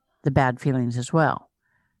of the bad feelings as well.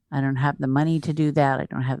 I don't have the money to do that. I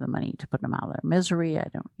don't have the money to put them out of their misery. I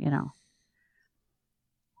don't,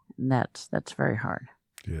 and that's very hard.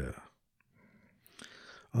 Yeah.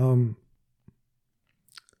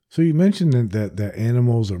 So you mentioned that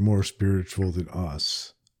animals are more spiritual than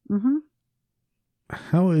us. Mm-hmm.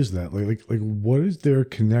 How is that? Like what is their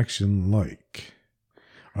connection like?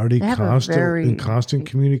 Are they in constant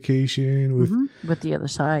communication with the other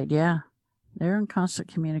side? Yeah, they're in constant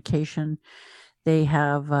communication. They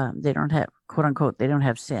have, they don't have, quote unquote, they don't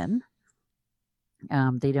have sin.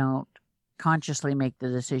 They don't consciously make the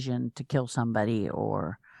decision to kill somebody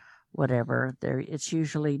or whatever. It's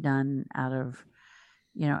usually done out of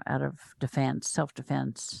defense,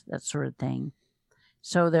 self-defense, that sort of thing.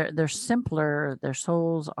 So they're simpler. Their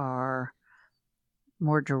souls are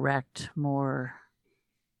more direct, more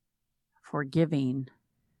forgiving,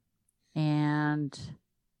 and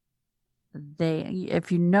if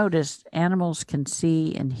you notice, animals can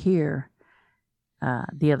see and hear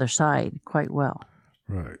the other side quite well.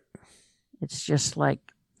 Right. It's just like,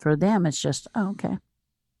 for them, it's just, oh, okay.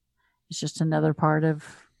 It's just another part of,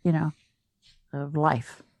 of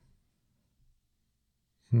life.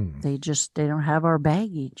 They don't have our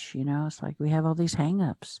baggage, It's like we have all these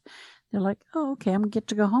hang-ups. They're like, oh, okay, I'm going to get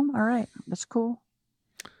to go home. All right, that's cool.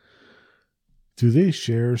 Do they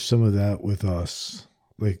share some of that with us?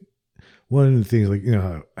 Like, one of the things, like,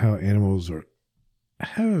 how animals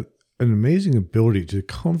have an amazing ability to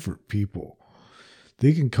comfort people.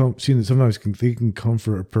 They can they can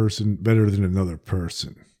comfort a person better than another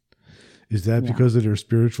person. Is that because of their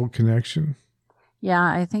spiritual connection? Yeah,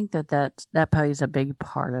 I think that plays a big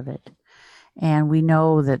part of it. And we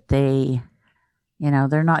know that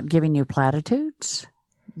they're not giving you platitudes.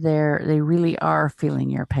 They really are feeling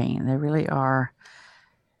your pain. They really are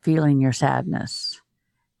feeling your sadness.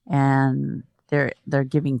 And they're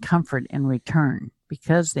giving comfort in return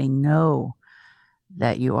because they know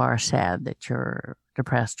that you are sad, that you're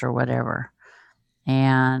depressed or whatever.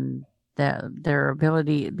 And their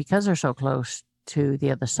ability, because they're so close to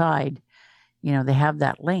the other side, they have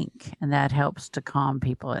that link, and that helps to calm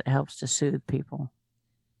people. It helps to soothe people.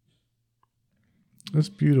 That's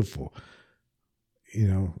beautiful.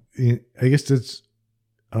 I guess that's,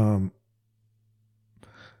 I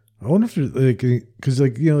wonder if there's because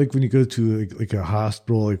when you go to like a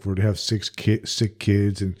hospital, like where they have sick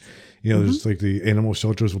kids, and there's like the animal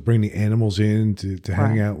shelters will bring the animals in to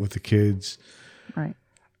hang out with the kids. Right.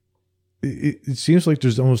 It seems like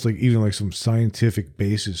there's almost like even like some scientific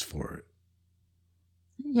basis for it.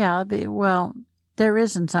 Yeah. Well, there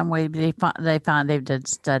is in some way. They've done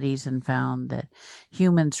studies and found that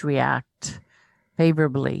humans react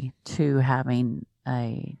favorably to having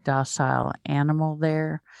a docile animal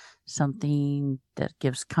there, something that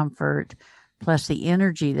gives comfort, plus the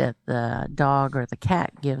energy that the dog or the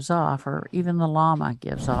cat gives off, or even the llama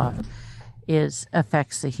gives off,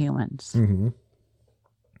 affects the humans. Mm-hmm.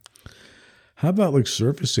 How about like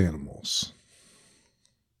surface animals?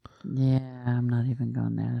 Yeah, I'm not even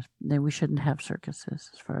going there. We shouldn't have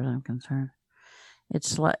circuses, as far as I'm concerned.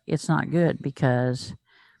 It's not good, because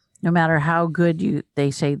no matter how good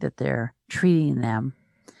they say that they're treating them,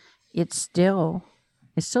 it's still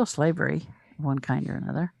slavery of one kind or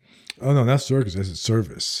another. Oh no, not circus. That's a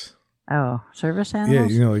service. Oh, service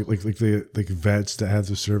animals. Yeah, like the vets that have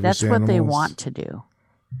the service. That's animals. what they want to do.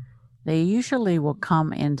 They usually will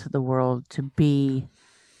come into the world to be,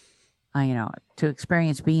 to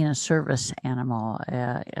experience being a service animal,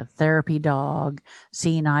 a therapy dog,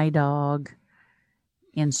 seeing eye dog,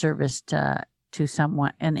 in service to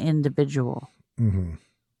someone, an individual,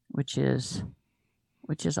 which is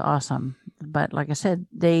awesome. But like I said,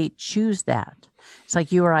 they choose that. It's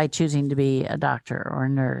like you or I choosing to be a doctor or a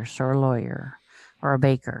nurse or a lawyer or a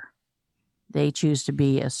baker. they choose to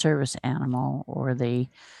be a service animal, or they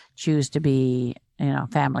choose to be,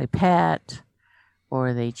 family pet,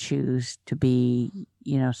 or they choose to be,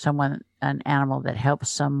 an animal that helps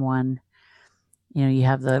someone. You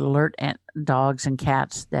have the alert dogs and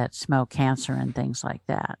cats that smell cancer and things like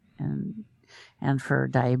that, and for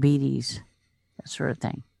diabetes, that sort of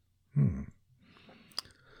thing.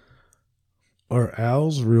 Are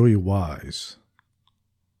owls really wise?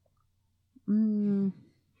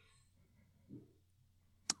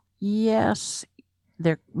 Yes,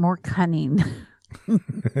 they're more cunning.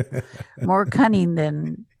 More cunning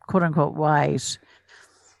than quote unquote wise.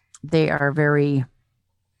 They are very,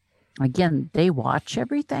 again, they watch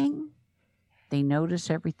everything. They notice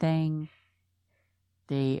everything.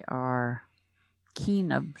 They are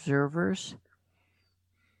keen observers.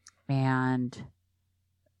 And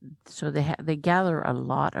so they gather a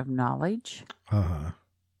lot of knowledge. Uh-huh.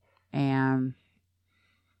 And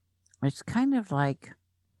it's kind of like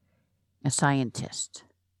a scientist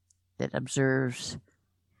that observes,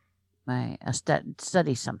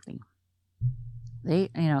 studies something.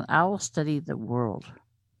 Owls study the world.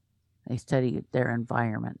 They study their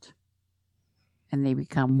environment, and they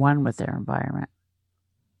become one with their environment.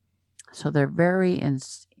 So they're very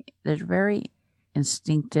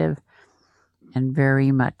instinctive, and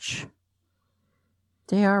very much.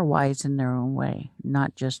 They are wise in their own way,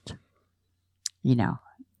 not just,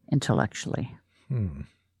 intellectually.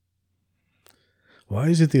 Why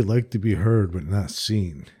is it they like to be heard but not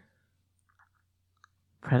seen?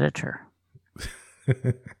 Predator.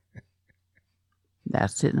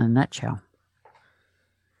 That's it in a nutshell.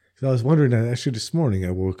 So I was wondering that actually this morning.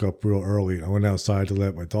 I woke up real early. I went outside to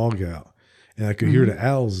let my dog out, and I could hear the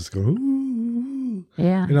owls just going, ooh.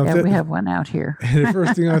 Yeah, we have one out here. And the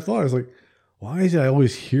first thing I thought, I was like, why is it I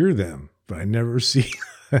always hear them, but I never see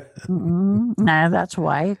them? No, that's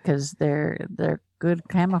why, because they're good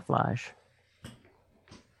camouflage.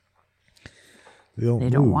 They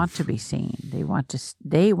don't want to be seen. They want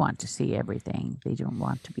to see everything. They don't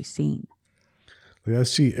want to be seen. Like I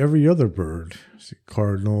see every other bird. I see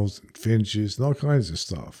cardinals and finches and all kinds of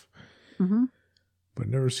stuff. But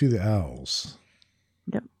never see the owls.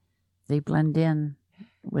 Yep. They blend in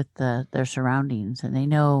with their surroundings, and they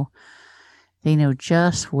know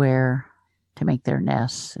just where to make their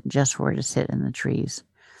nests and just where to sit in the trees,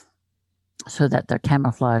 so that they're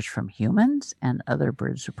camouflaged from humans and other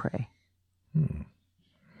birds of prey. They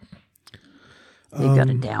got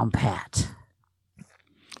it down pat.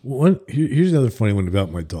 Here's another funny one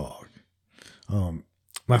about my dog.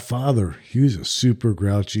 My father, he was a super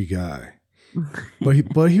grouchy guy,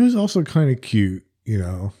 but he was also kind of cute,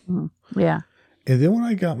 Yeah. And then when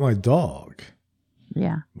I got my dog's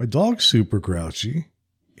super grouchy,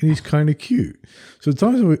 and he's kind of cute. So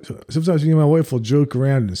sometimes me and my wife will joke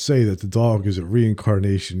around and say that the dog is a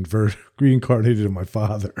reincarnated of my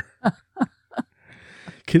father.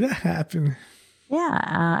 Can that happen? Yeah,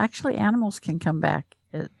 actually, animals can come back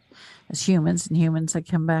as humans, and humans that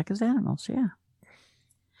come back as animals. Yeah,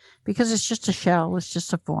 because it's just a shell; it's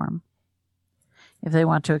just a form. If they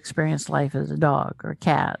want to experience life as a dog or a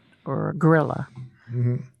cat or a gorilla,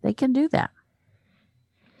 they can do that.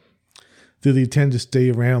 Do they tend to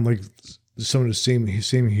stay around like some of the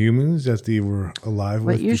same humans that they were alive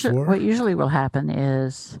with before? What usually will happen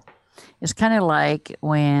is, it's kind of like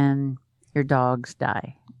when your dogs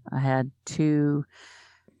die. I had 2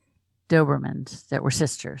 Dobermans that were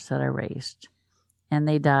sisters that I raised, and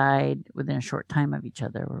they died within a short time of each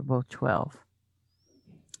other. We're both 12.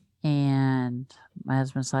 And my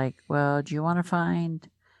husband's like, well, do you want to find,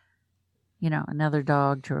 another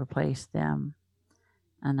dog to replace them?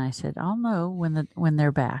 And I said, I'll know when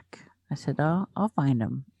they're back. I said, I'll find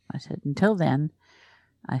them. I said, until then,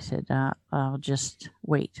 I said, I'll just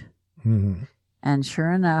wait. And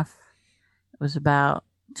sure enough, it was about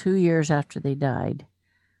 2 years after they died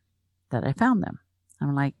that I found them.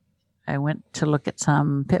 I'm like, I went to look at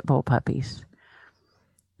some pit bull puppies,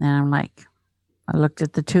 and I'm like, I looked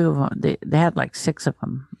at the 2 of them. They had like 6 of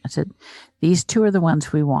them. I said, these 2 are the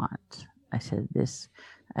ones we want. I said,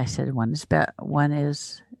 one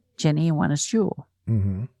is Jenny and one is Jewel.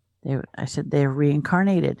 I said, they're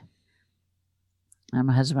reincarnated. And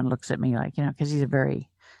my husband looks at me like, because he's a very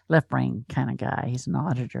left brain kind of guy. He's an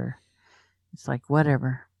auditor. It's like,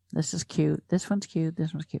 whatever. This is cute. This one's cute.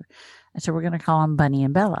 This one's cute. I said, we're going to call them Bunny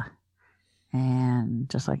and Bella. And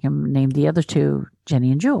just like him named the other 2,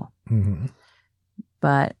 Jenny and Jewel. And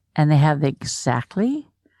they have exactly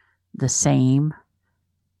the same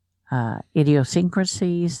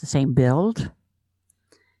idiosyncrasies, the same build,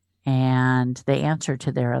 and they answer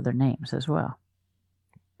to their other names as well.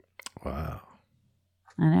 Wow.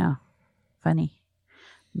 I know. Funny.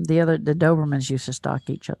 The Dobermans used to stalk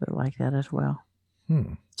each other like that as well.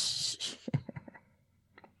 Hmm.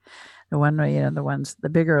 The one, the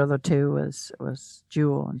bigger of the two was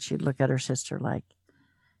Jewel, and she'd look at her sister like,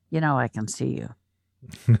 I can see you.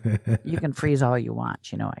 You can freeze all you want.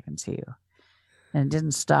 I can see you. And it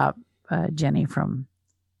didn't stop Jenny from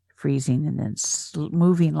freezing and then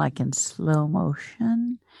moving like in slow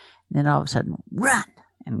motion. And then all of a sudden, run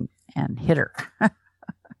and hit her.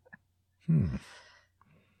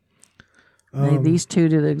 These two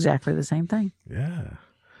do exactly the same thing. Yeah.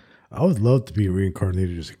 I would love to be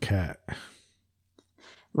reincarnated as a cat.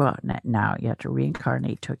 Well, now you have to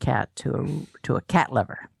reincarnate to a cat, to a cat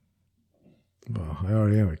lover. Well, I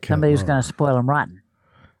already am a cat Somebody who's lover. going to spoil him rotten.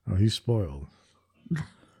 Oh, he's spoiled.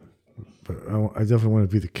 But I definitely want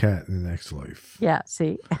to be the cat in the next life. Yeah,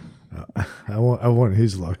 see? I want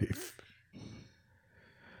his life.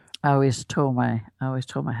 I always told my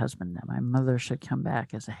husband that my mother should come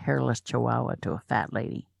back as a hairless chihuahua to a fat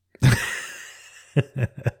lady.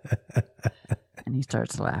 And he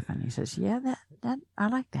starts laughing. He says, "Yeah, that I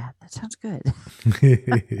like that. That sounds good."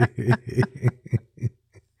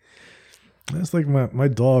 That's like my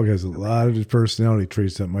dog has a lot of the personality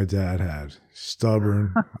traits that my dad had.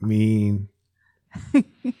 Stubborn, mean,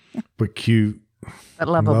 but cute, but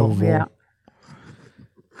lovable. Yeah,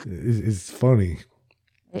 it's funny.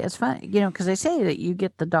 It's funny, because they say that you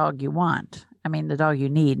get the dog you want. I mean, the dog you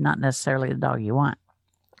need, not necessarily the dog you want.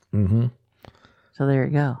 Mm-hmm. So there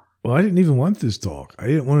you go. Well, I didn't even want this dog. I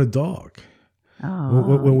didn't want a dog.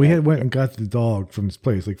 Oh, when we went and got the dog from this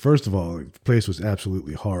place, like, first of all, the place was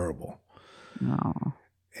absolutely horrible. Oh.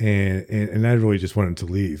 And I really just wanted to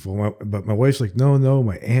leave. But my wife's like, no,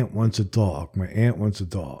 my aunt wants a dog. My aunt wants a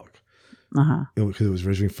dog. Uh-huh. Because it was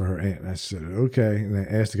originally for her aunt. And I said, okay. And I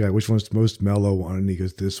asked the guy, which one's the most mellow one? And he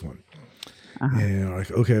goes, this one. Uh-huh. And I'm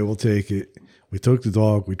like, okay, we'll take it. We took the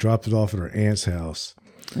dog. We dropped it off at her aunt's house.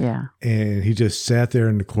 Yeah. And he just sat there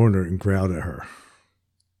in the corner and growled at her.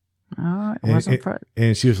 Oh, it wasn't for...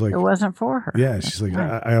 And she was like... It wasn't for her. Yeah, she's like,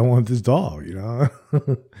 right. I don't want this dog,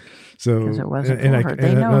 So, because it wasn't for her.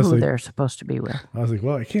 They know who they're supposed to be with. I was like,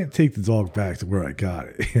 well, I can't take the dog back to where I got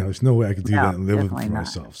it. There's no way I could do that and live with it for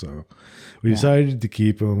myself. So we decided to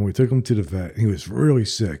keep him. We took him to the vet. He was really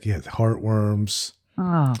sick. He had heartworms.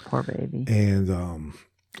 Oh, poor baby. And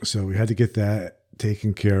so we had to get that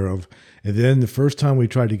taken care of. And then the first time we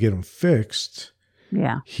tried to get him fixed,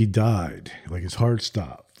 he died. Like his heart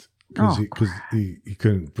stopped because he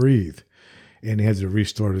couldn't breathe. And he had to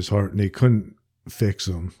restart his heart, and they couldn't fix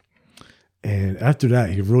him. And after that,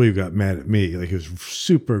 he really got mad at me. Like, he was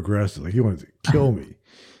super aggressive. Like, he wanted to kill me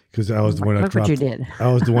because I was the one that dropped. Look what you did.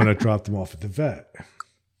 I was the one that dropped him off at the vet.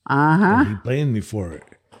 And he blamed me for it.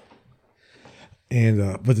 And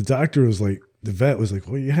but the doctor was like, the vet was like,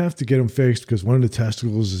 well, you have to get him fixed because one of the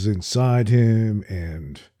testicles is inside him,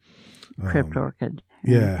 and crypt orchid.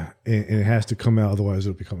 Yeah, and it has to come out, otherwise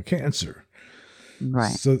it'll become cancer.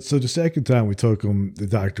 Right. So the second time we took him, the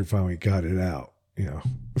doctor finally got it out.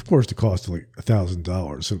 Of course, the cost of like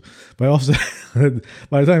 $1,000. So, but also,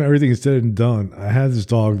 by the time everything is said and done, I had this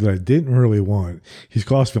dog that I didn't really want. He's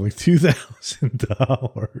cost me like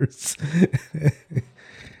 $2,000.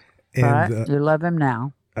 But you love him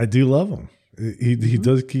now. I do love him. He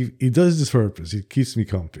does his purpose. He keeps me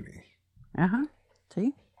company.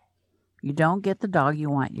 See, you don't get the dog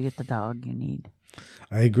you want. You get the dog you need.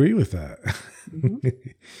 I agree with that.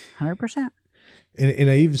 100%. And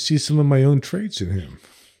I even see some of my own traits in him.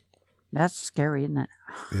 That's scary, isn't it?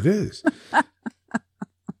 It is.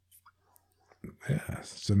 Yeah,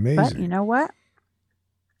 it's amazing. But you know what?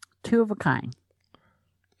 Two of a kind.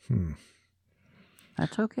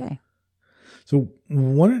 That's okay. So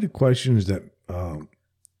one of the questions that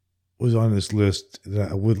was on this list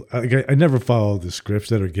that I never follow the scripts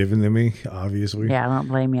that are given to me, obviously. Yeah, I don't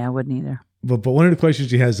blame you. I wouldn't either. But one of the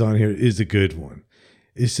questions he has on here is a good one.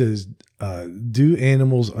 It says, do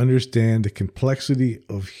animals understand the complexity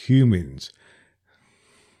of humans?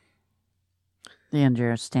 They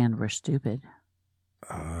understand we're stupid.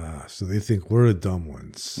 So they think we're the dumb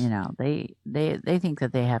ones. They think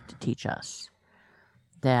that they have to teach us.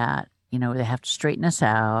 That, they have to straighten us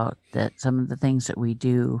out. That some of the things that we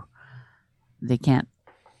do, they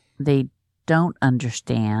don't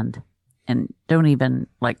understand and don't even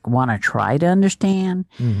want to try to understand.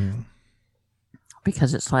 Mm-hmm.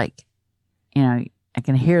 Because it's like, I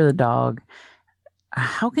can hear the dog.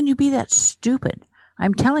 How can you be that stupid?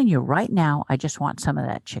 I'm telling you right now, I just want some of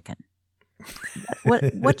that chicken.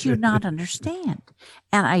 What do you not understand?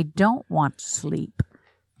 And I don't want to sleep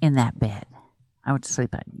in that bed. I want to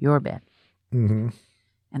sleep on your bed. Mm-hmm.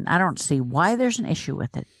 And I don't see why there's an issue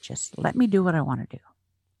with it. Just let me do what I want to do.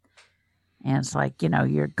 And it's like,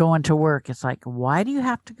 you're going to work. It's like, why do you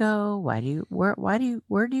have to go? Where do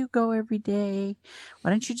you go every day? Why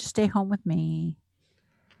don't you just stay home with me?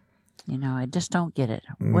 I just don't get it.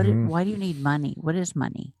 Why do you need money? What is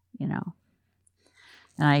money?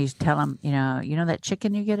 And I used to tell him, you know that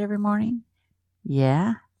chicken you get every morning?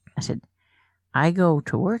 Yeah. I said, I go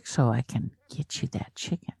to work so I can get you that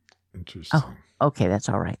chicken. Interesting. Oh, okay. That's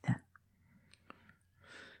all right then.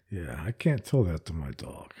 Yeah, I can't tell that to my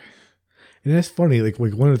dog. And that's funny. Like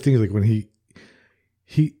one of the things, like when he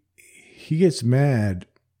gets mad,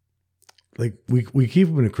 like we keep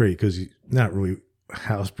him in a crate because he's not really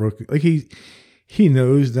housebroken. Like he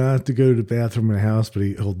knows not to go to the bathroom in the house, but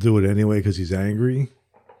he'll do it anyway because he's angry.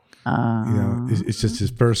 It's just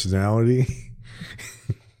his personality.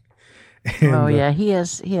 And, yeah, he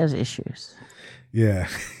has issues. Yeah,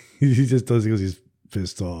 he just does it because he's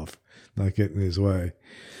pissed off, not getting his way.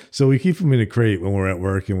 So we keep him in a crate when we're at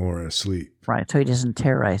work and when we're asleep. Right, so he doesn't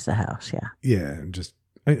terrorize the house, yeah. Yeah, and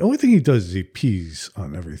the only thing he does is he pees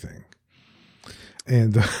on everything.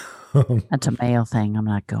 And that's a male thing. I'm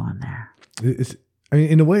not going there.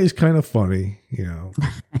 In a way, it's kind of funny,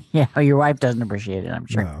 Yeah, your wife doesn't appreciate it, I'm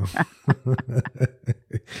sure. No.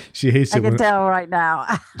 She hates it. I can tell right now.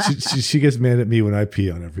 she gets mad at me when I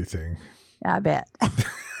pee on everything. I bet.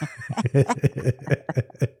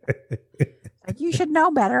 Like, you should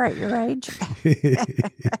know better at your age.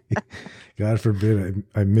 God forbid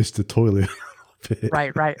I missed the toilet.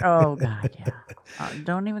 Right. Oh, God, yeah.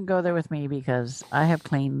 Don't even go there with me because I have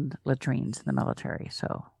cleaned latrines in the military,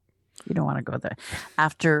 so you don't want to go there.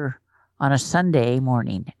 On a Sunday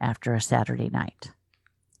morning after a Saturday night.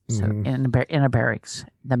 So in a barracks,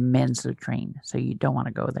 the men's latrine. So you don't want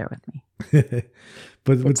to go there with me.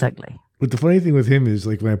 But it's ugly. But the funny thing with him is,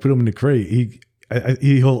 like, when I put him in the crate,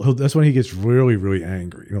 he'll that's when he gets really, really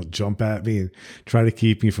angry. He'll jump at me and try to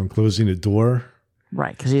keep me from closing the door.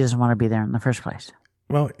 Right, because he doesn't want to be there in the first place.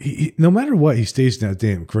 Well, he no matter what, he stays in that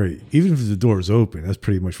damn crate. Even if the door is open, that's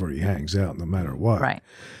pretty much where he hangs out, no matter what. Right.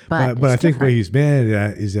 But I think what he's mad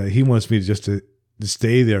at is that he wants me to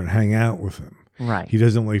stay there and hang out with him. Right. He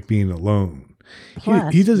doesn't like being alone.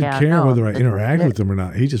 Plus, he doesn't care whether I interact with him or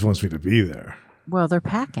not. He just wants me to be there. Well, they're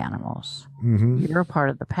pack animals. Mm-hmm. You're a part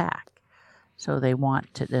of the pack. So they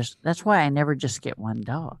want to, that's why I never just get one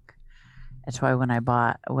dog. That's why when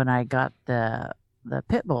I got the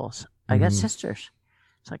pit bulls, I got sisters.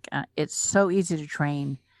 It's like, it's so easy to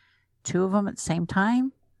train two of them at the same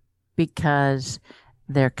time because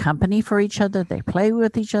they're company for each other. They play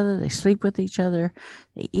with each other. They sleep with each other.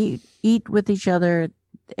 They eat with each other.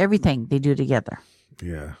 Everything they do together.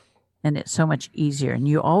 Yeah. And it's so much easier. And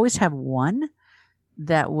you always have one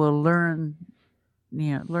that will learn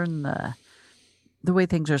the way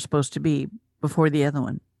things are supposed to be before the other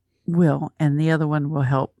one will. And the other one will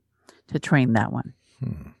help to train that one.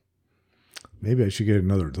 Maybe I should get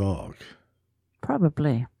another dog.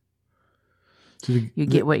 Probably. So you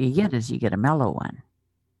get what you get is you get a mellow one.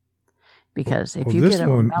 Because if you get a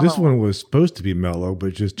mellow this one was supposed to be mellow, but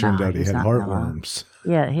it just turned out he had heartworms.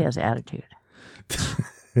 Yeah, he has attitude.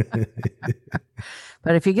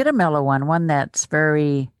 But if you get a mellow one that's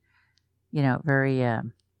very, very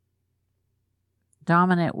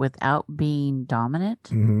dominant without being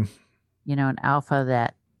dominant, an alpha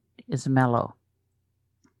that is mellow,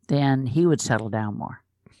 then he would settle down more.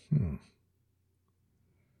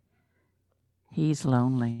 He's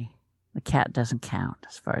lonely. The cat doesn't count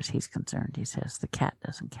as far as he's concerned. He says the cat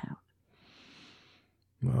doesn't count.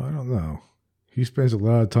 Well, I don't know. He spends a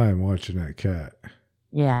lot of time watching that cat.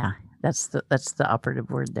 Yeah, that's the operative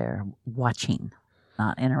word there. Watching,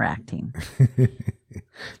 not interacting.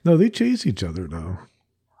 No, they chase each other though.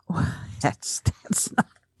 That's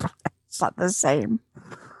not the same.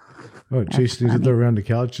 Oh, chasing each other around the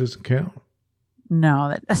couch doesn't count? No,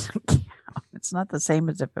 that doesn't count. It's not the same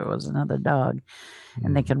as if it was another dog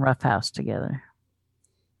and they can roughhouse together.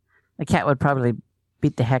 The cat would probably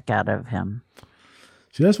beat the heck out of him.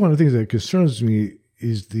 See, that's one of the things that concerns me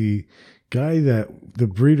is the guy the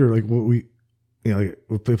breeder, like what we,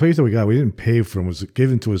 the place that we got, we didn't pay for him, was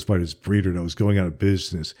given to us by this breeder that was going out of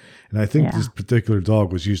business. And I think this particular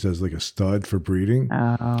dog was used as like a stud for breeding.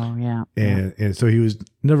 Oh, yeah. And so he was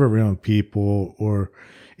never around people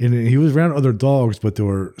and he was around other dogs, but they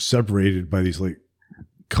were separated by these like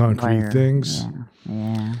concrete things.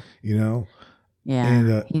 Yeah. Yeah.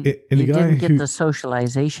 And he the guy didn't get the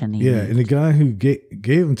socialization. And the guy who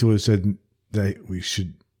gave him to us said that we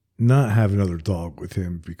should not have another dog with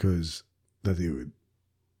him because that he would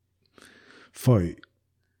fight.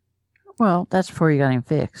 Well, that's before you got him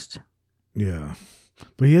fixed. Yeah.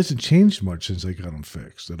 But he hasn't changed much since I got him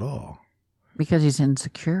fixed at all. Because he's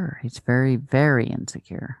insecure. He's very, very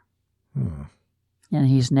insecure. Huh. And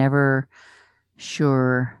he's never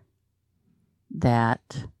sure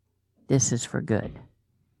that this is for good.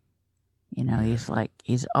 You know,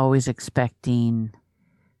 he's always expecting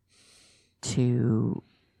to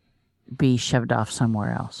be shoved off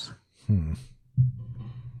somewhere else.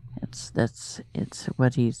 It's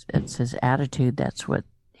his attitude. That's what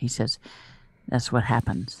he says. That's what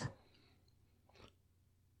happens.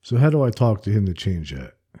 So how do I talk to him to change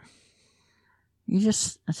that? You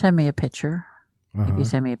just send me a picture. If you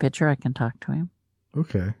send me a picture, I can talk to him.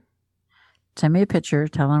 Okay. Send me a picture.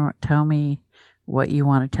 Tell me what you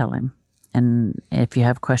want to tell him, and if you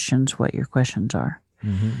have questions, what your questions are.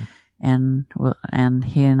 Mm-hmm. And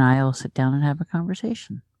he and I will sit down and have a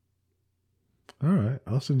conversation. All right.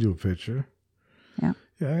 I'll send you a picture. Yeah.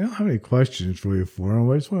 Yeah, I don't have any questions really for him.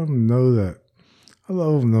 I just want him to know that I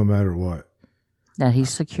love him no matter what. That he's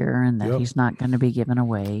secure and that he's not going to be given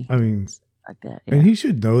away. I mean, like that. Yeah. And he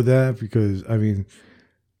should know that because, I mean,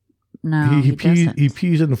 no, he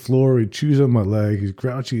pees on the floor, he chews on my leg, he's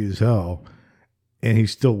grouchy as hell, and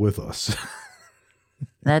he's still with us.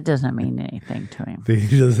 That doesn't mean anything to him.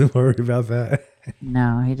 He doesn't worry about that.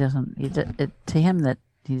 No, he doesn't. To him, that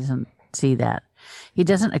he doesn't see that. He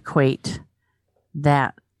doesn't equate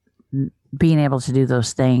that being able to do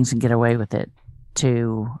those things and get away with it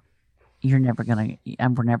to we're never gonna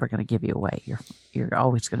give you away. You're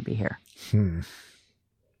always gonna be here.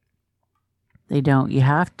 They don't. You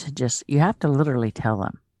have to literally tell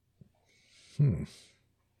them.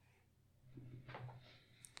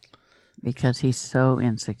 Because he's so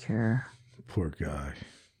insecure. Poor guy.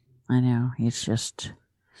 I know. He's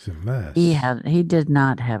a mess. He did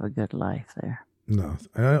not have a good life there. No.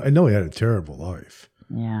 I know he had a terrible life.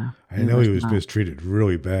 Yeah. I know he was mistreated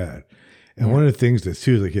really bad. And one of the things that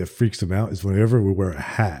too, like, it freaks him out is whenever we wear a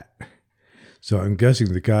hat. So I'm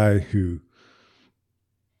guessing the guy who,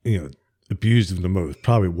 abused him the most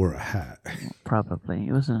probably wore a hat. Probably.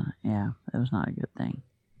 It was not a good thing.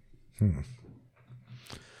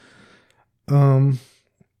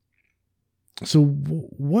 So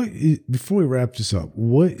before we wrap this up,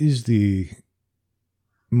 what is the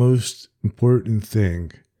most important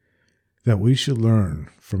thing that we should learn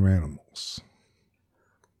from animals?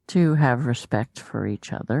 To have respect for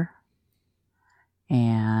each other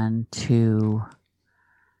and to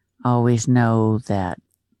always know that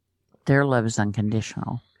their love is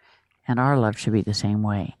unconditional and our love should be the same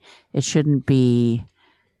way. It shouldn't be,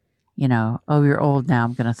 oh, you're old now,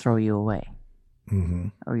 I'm going to throw you away. Mm-hmm.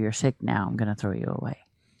 Or you're sick now, I'm going to throw you away.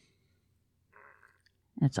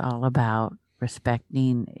 It's all about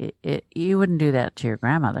respecting it. You wouldn't do that to your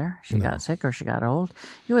grandmother. She got sick or she got old.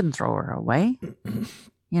 You wouldn't throw her away.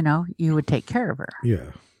 You would take care of her.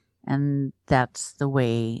 Yeah. And that's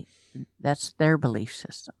their belief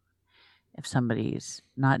system. If somebody's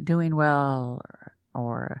not doing well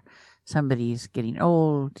or somebody's getting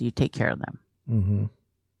old, you take care of them. Mm-hmm.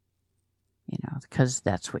 Because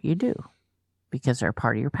that's what you do. Because they're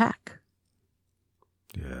part of your pack.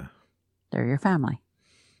 Yeah. They're your family.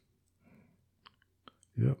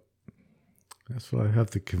 Yep. That's what I have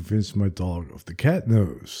to convince my dog of. The cat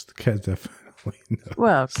knows. The cat definitely knows.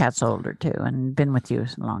 Well, cat's older too and been with you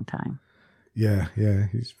a long time. Yeah.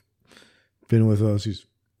 He's been with us. He's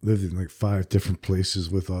lived in like 5 different places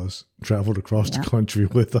with us. Traveled across the country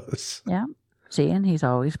with us. Yeah. See, and he's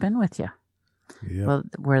always been with you. Yep. Well,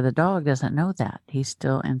 where the dog doesn't know that. He's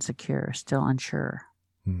still insecure, still unsure.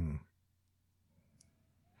 All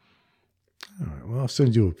right. Well, I'll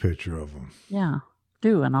send you a picture of him. Yeah,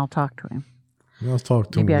 do, and I'll talk to him. And I'll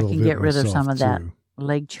talk to him Maybe a I little can bit get rid of some of that too.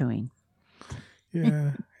 leg chewing.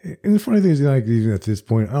 Yeah. And the funny thing is, like, even at this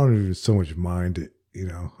point, I don't even so much mind it.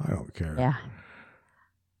 I don't care. Yeah.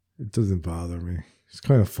 It doesn't bother me. It's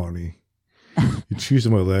kind of funny. He chews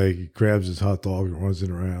on my leg. He grabs his hot dog and runs it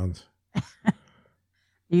around.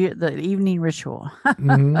 The evening ritual.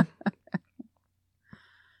 Mm-hmm.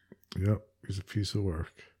 Yep. He's a piece of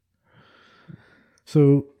work.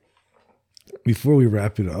 So, before we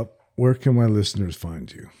wrap it up, where can my listeners find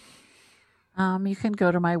you? You can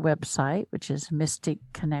go to my website, which is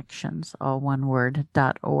mysticconnections, all one word,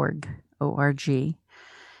 .org, O-R-G.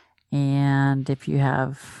 And if you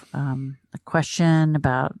have a question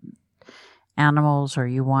about animals or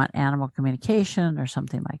you want animal communication or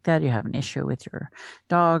something like that, you have an issue with your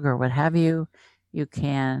dog or what have you,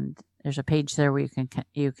 there's a page there where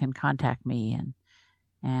you can contact me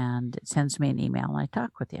and it sends me an email and I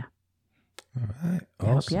talk with you. All right.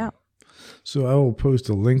 Awesome. Help you out. So I will post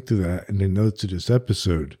a link to that in the notes of this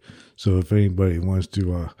episode. So if anybody wants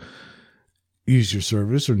to use your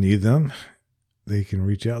service or need them, they can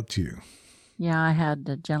reach out to you. Yeah, I had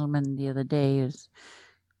a gentleman the other day who's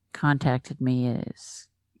contacted me. His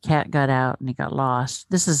cat got out and he got lost.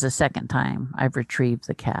 This is the second time I've retrieved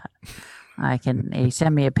the cat. He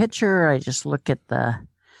send me a picture. I just look at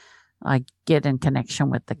I get in connection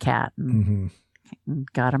with the cat and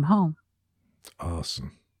got him home.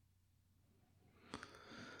 Awesome.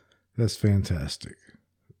 That's fantastic.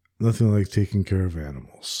 Nothing like taking care of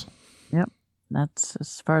animals. Yep. That's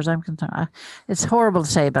as far as I'm concerned. It's horrible to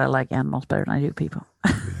say, but I like animals better than I do people.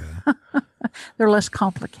 Yeah. They're less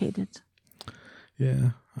complicated.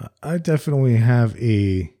 Yeah. I definitely have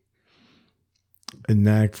a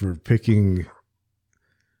knack for picking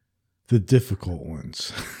the difficult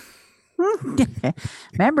ones.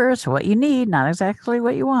 Remember, it's what you need, not exactly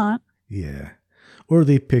what you want. Yeah. Or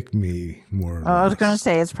they pick me more. I was going to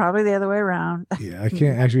say, it's probably the other way around. Yeah, I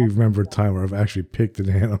can't actually remember a time where I've actually picked an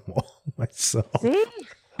animal myself. See?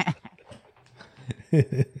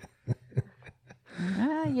 Yeah,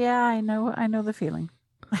 I know the feeling.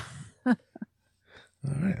 All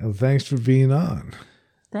right. Well, thanks for being on.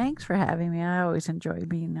 Thanks for having me. I always enjoy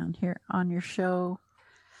being on here on your show.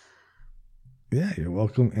 Yeah, you're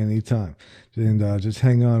welcome anytime. And just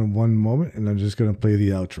hang on one moment, and I'm just going to play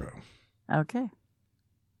the outro. Okay.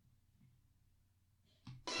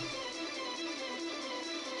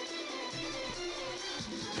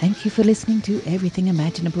 Thank you for listening to Everything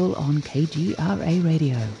Imaginable on KGRA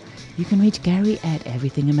Radio. You can reach Gary at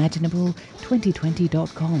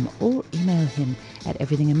everythingimaginable2020.com or email him at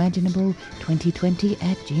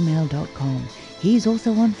everythingimaginable2020@gmail.com. He's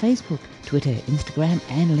also on Facebook, Twitter, Instagram,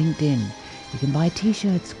 and LinkedIn. You can buy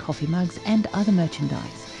t-shirts, coffee mugs, and other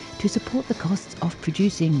merchandise to support the costs of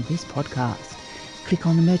producing this podcast. Click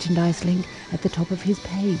on the merchandise link at the top of his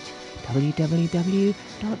page,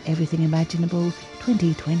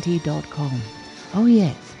 www.everythingimaginable2020.com. Oh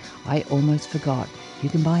yes, I almost forgot. You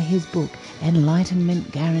can buy his book,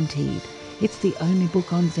 Enlightenment Guaranteed. It's the only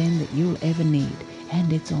book on Zen that you'll ever need,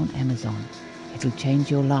 and it's on Amazon. It'll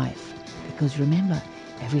change your life, because remember,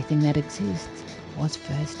 everything that exists was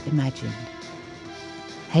first imagined.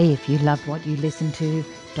 Hey, if you loved what you listened to,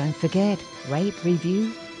 don't forget, rate,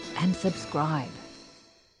 review, and subscribe.